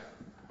quiet,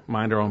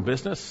 mind our own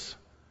business,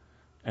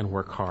 and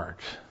work hard.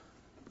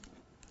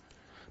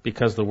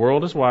 Because the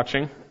world is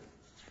watching,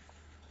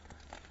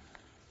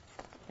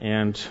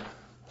 and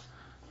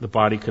the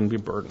body can be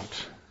burdened.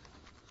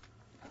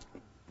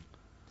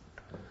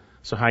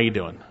 So how are you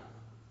doing?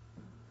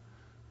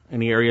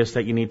 Any areas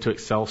that you need to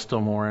excel still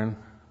more in?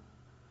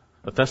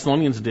 The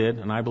Thessalonians did,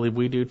 and I believe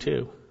we do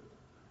too.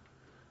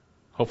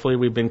 Hopefully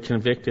we've been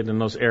convicted in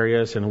those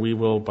areas, and we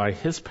will, by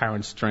His power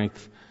and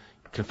strength,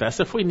 confess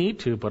if we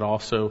need to, but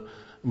also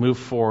move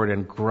forward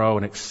and grow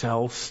and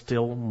excel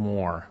still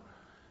more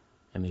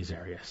in these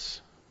areas.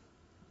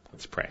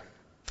 Let's pray.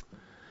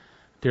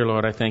 Dear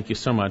Lord, I thank You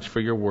so much for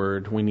Your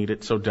word. We need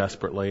it so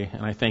desperately.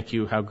 And I thank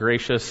You how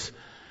gracious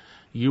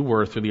You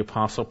were through the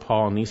Apostle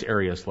Paul in these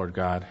areas, Lord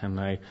God. And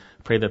I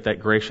pray that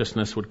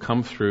graciousness would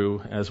come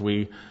through as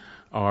we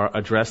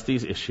address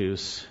these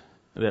issues,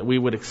 that we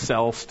would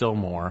excel still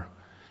more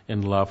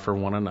in love for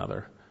one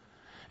another.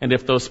 And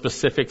if those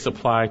specifics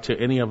apply to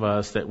any of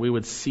us, that we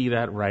would see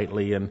that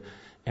rightly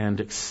and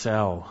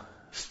excel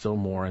still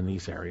more in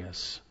these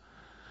areas.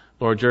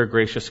 Lord, You're a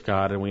gracious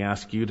God, and we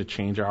ask You to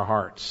change our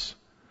hearts,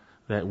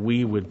 that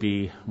we would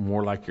be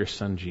more like Your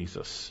Son,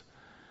 Jesus,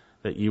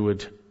 that You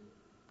would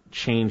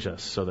change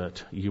us so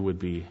that You would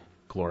be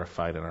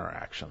glorified in our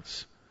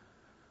actions.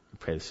 We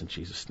pray this in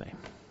Jesus' name.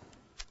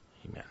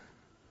 Amen.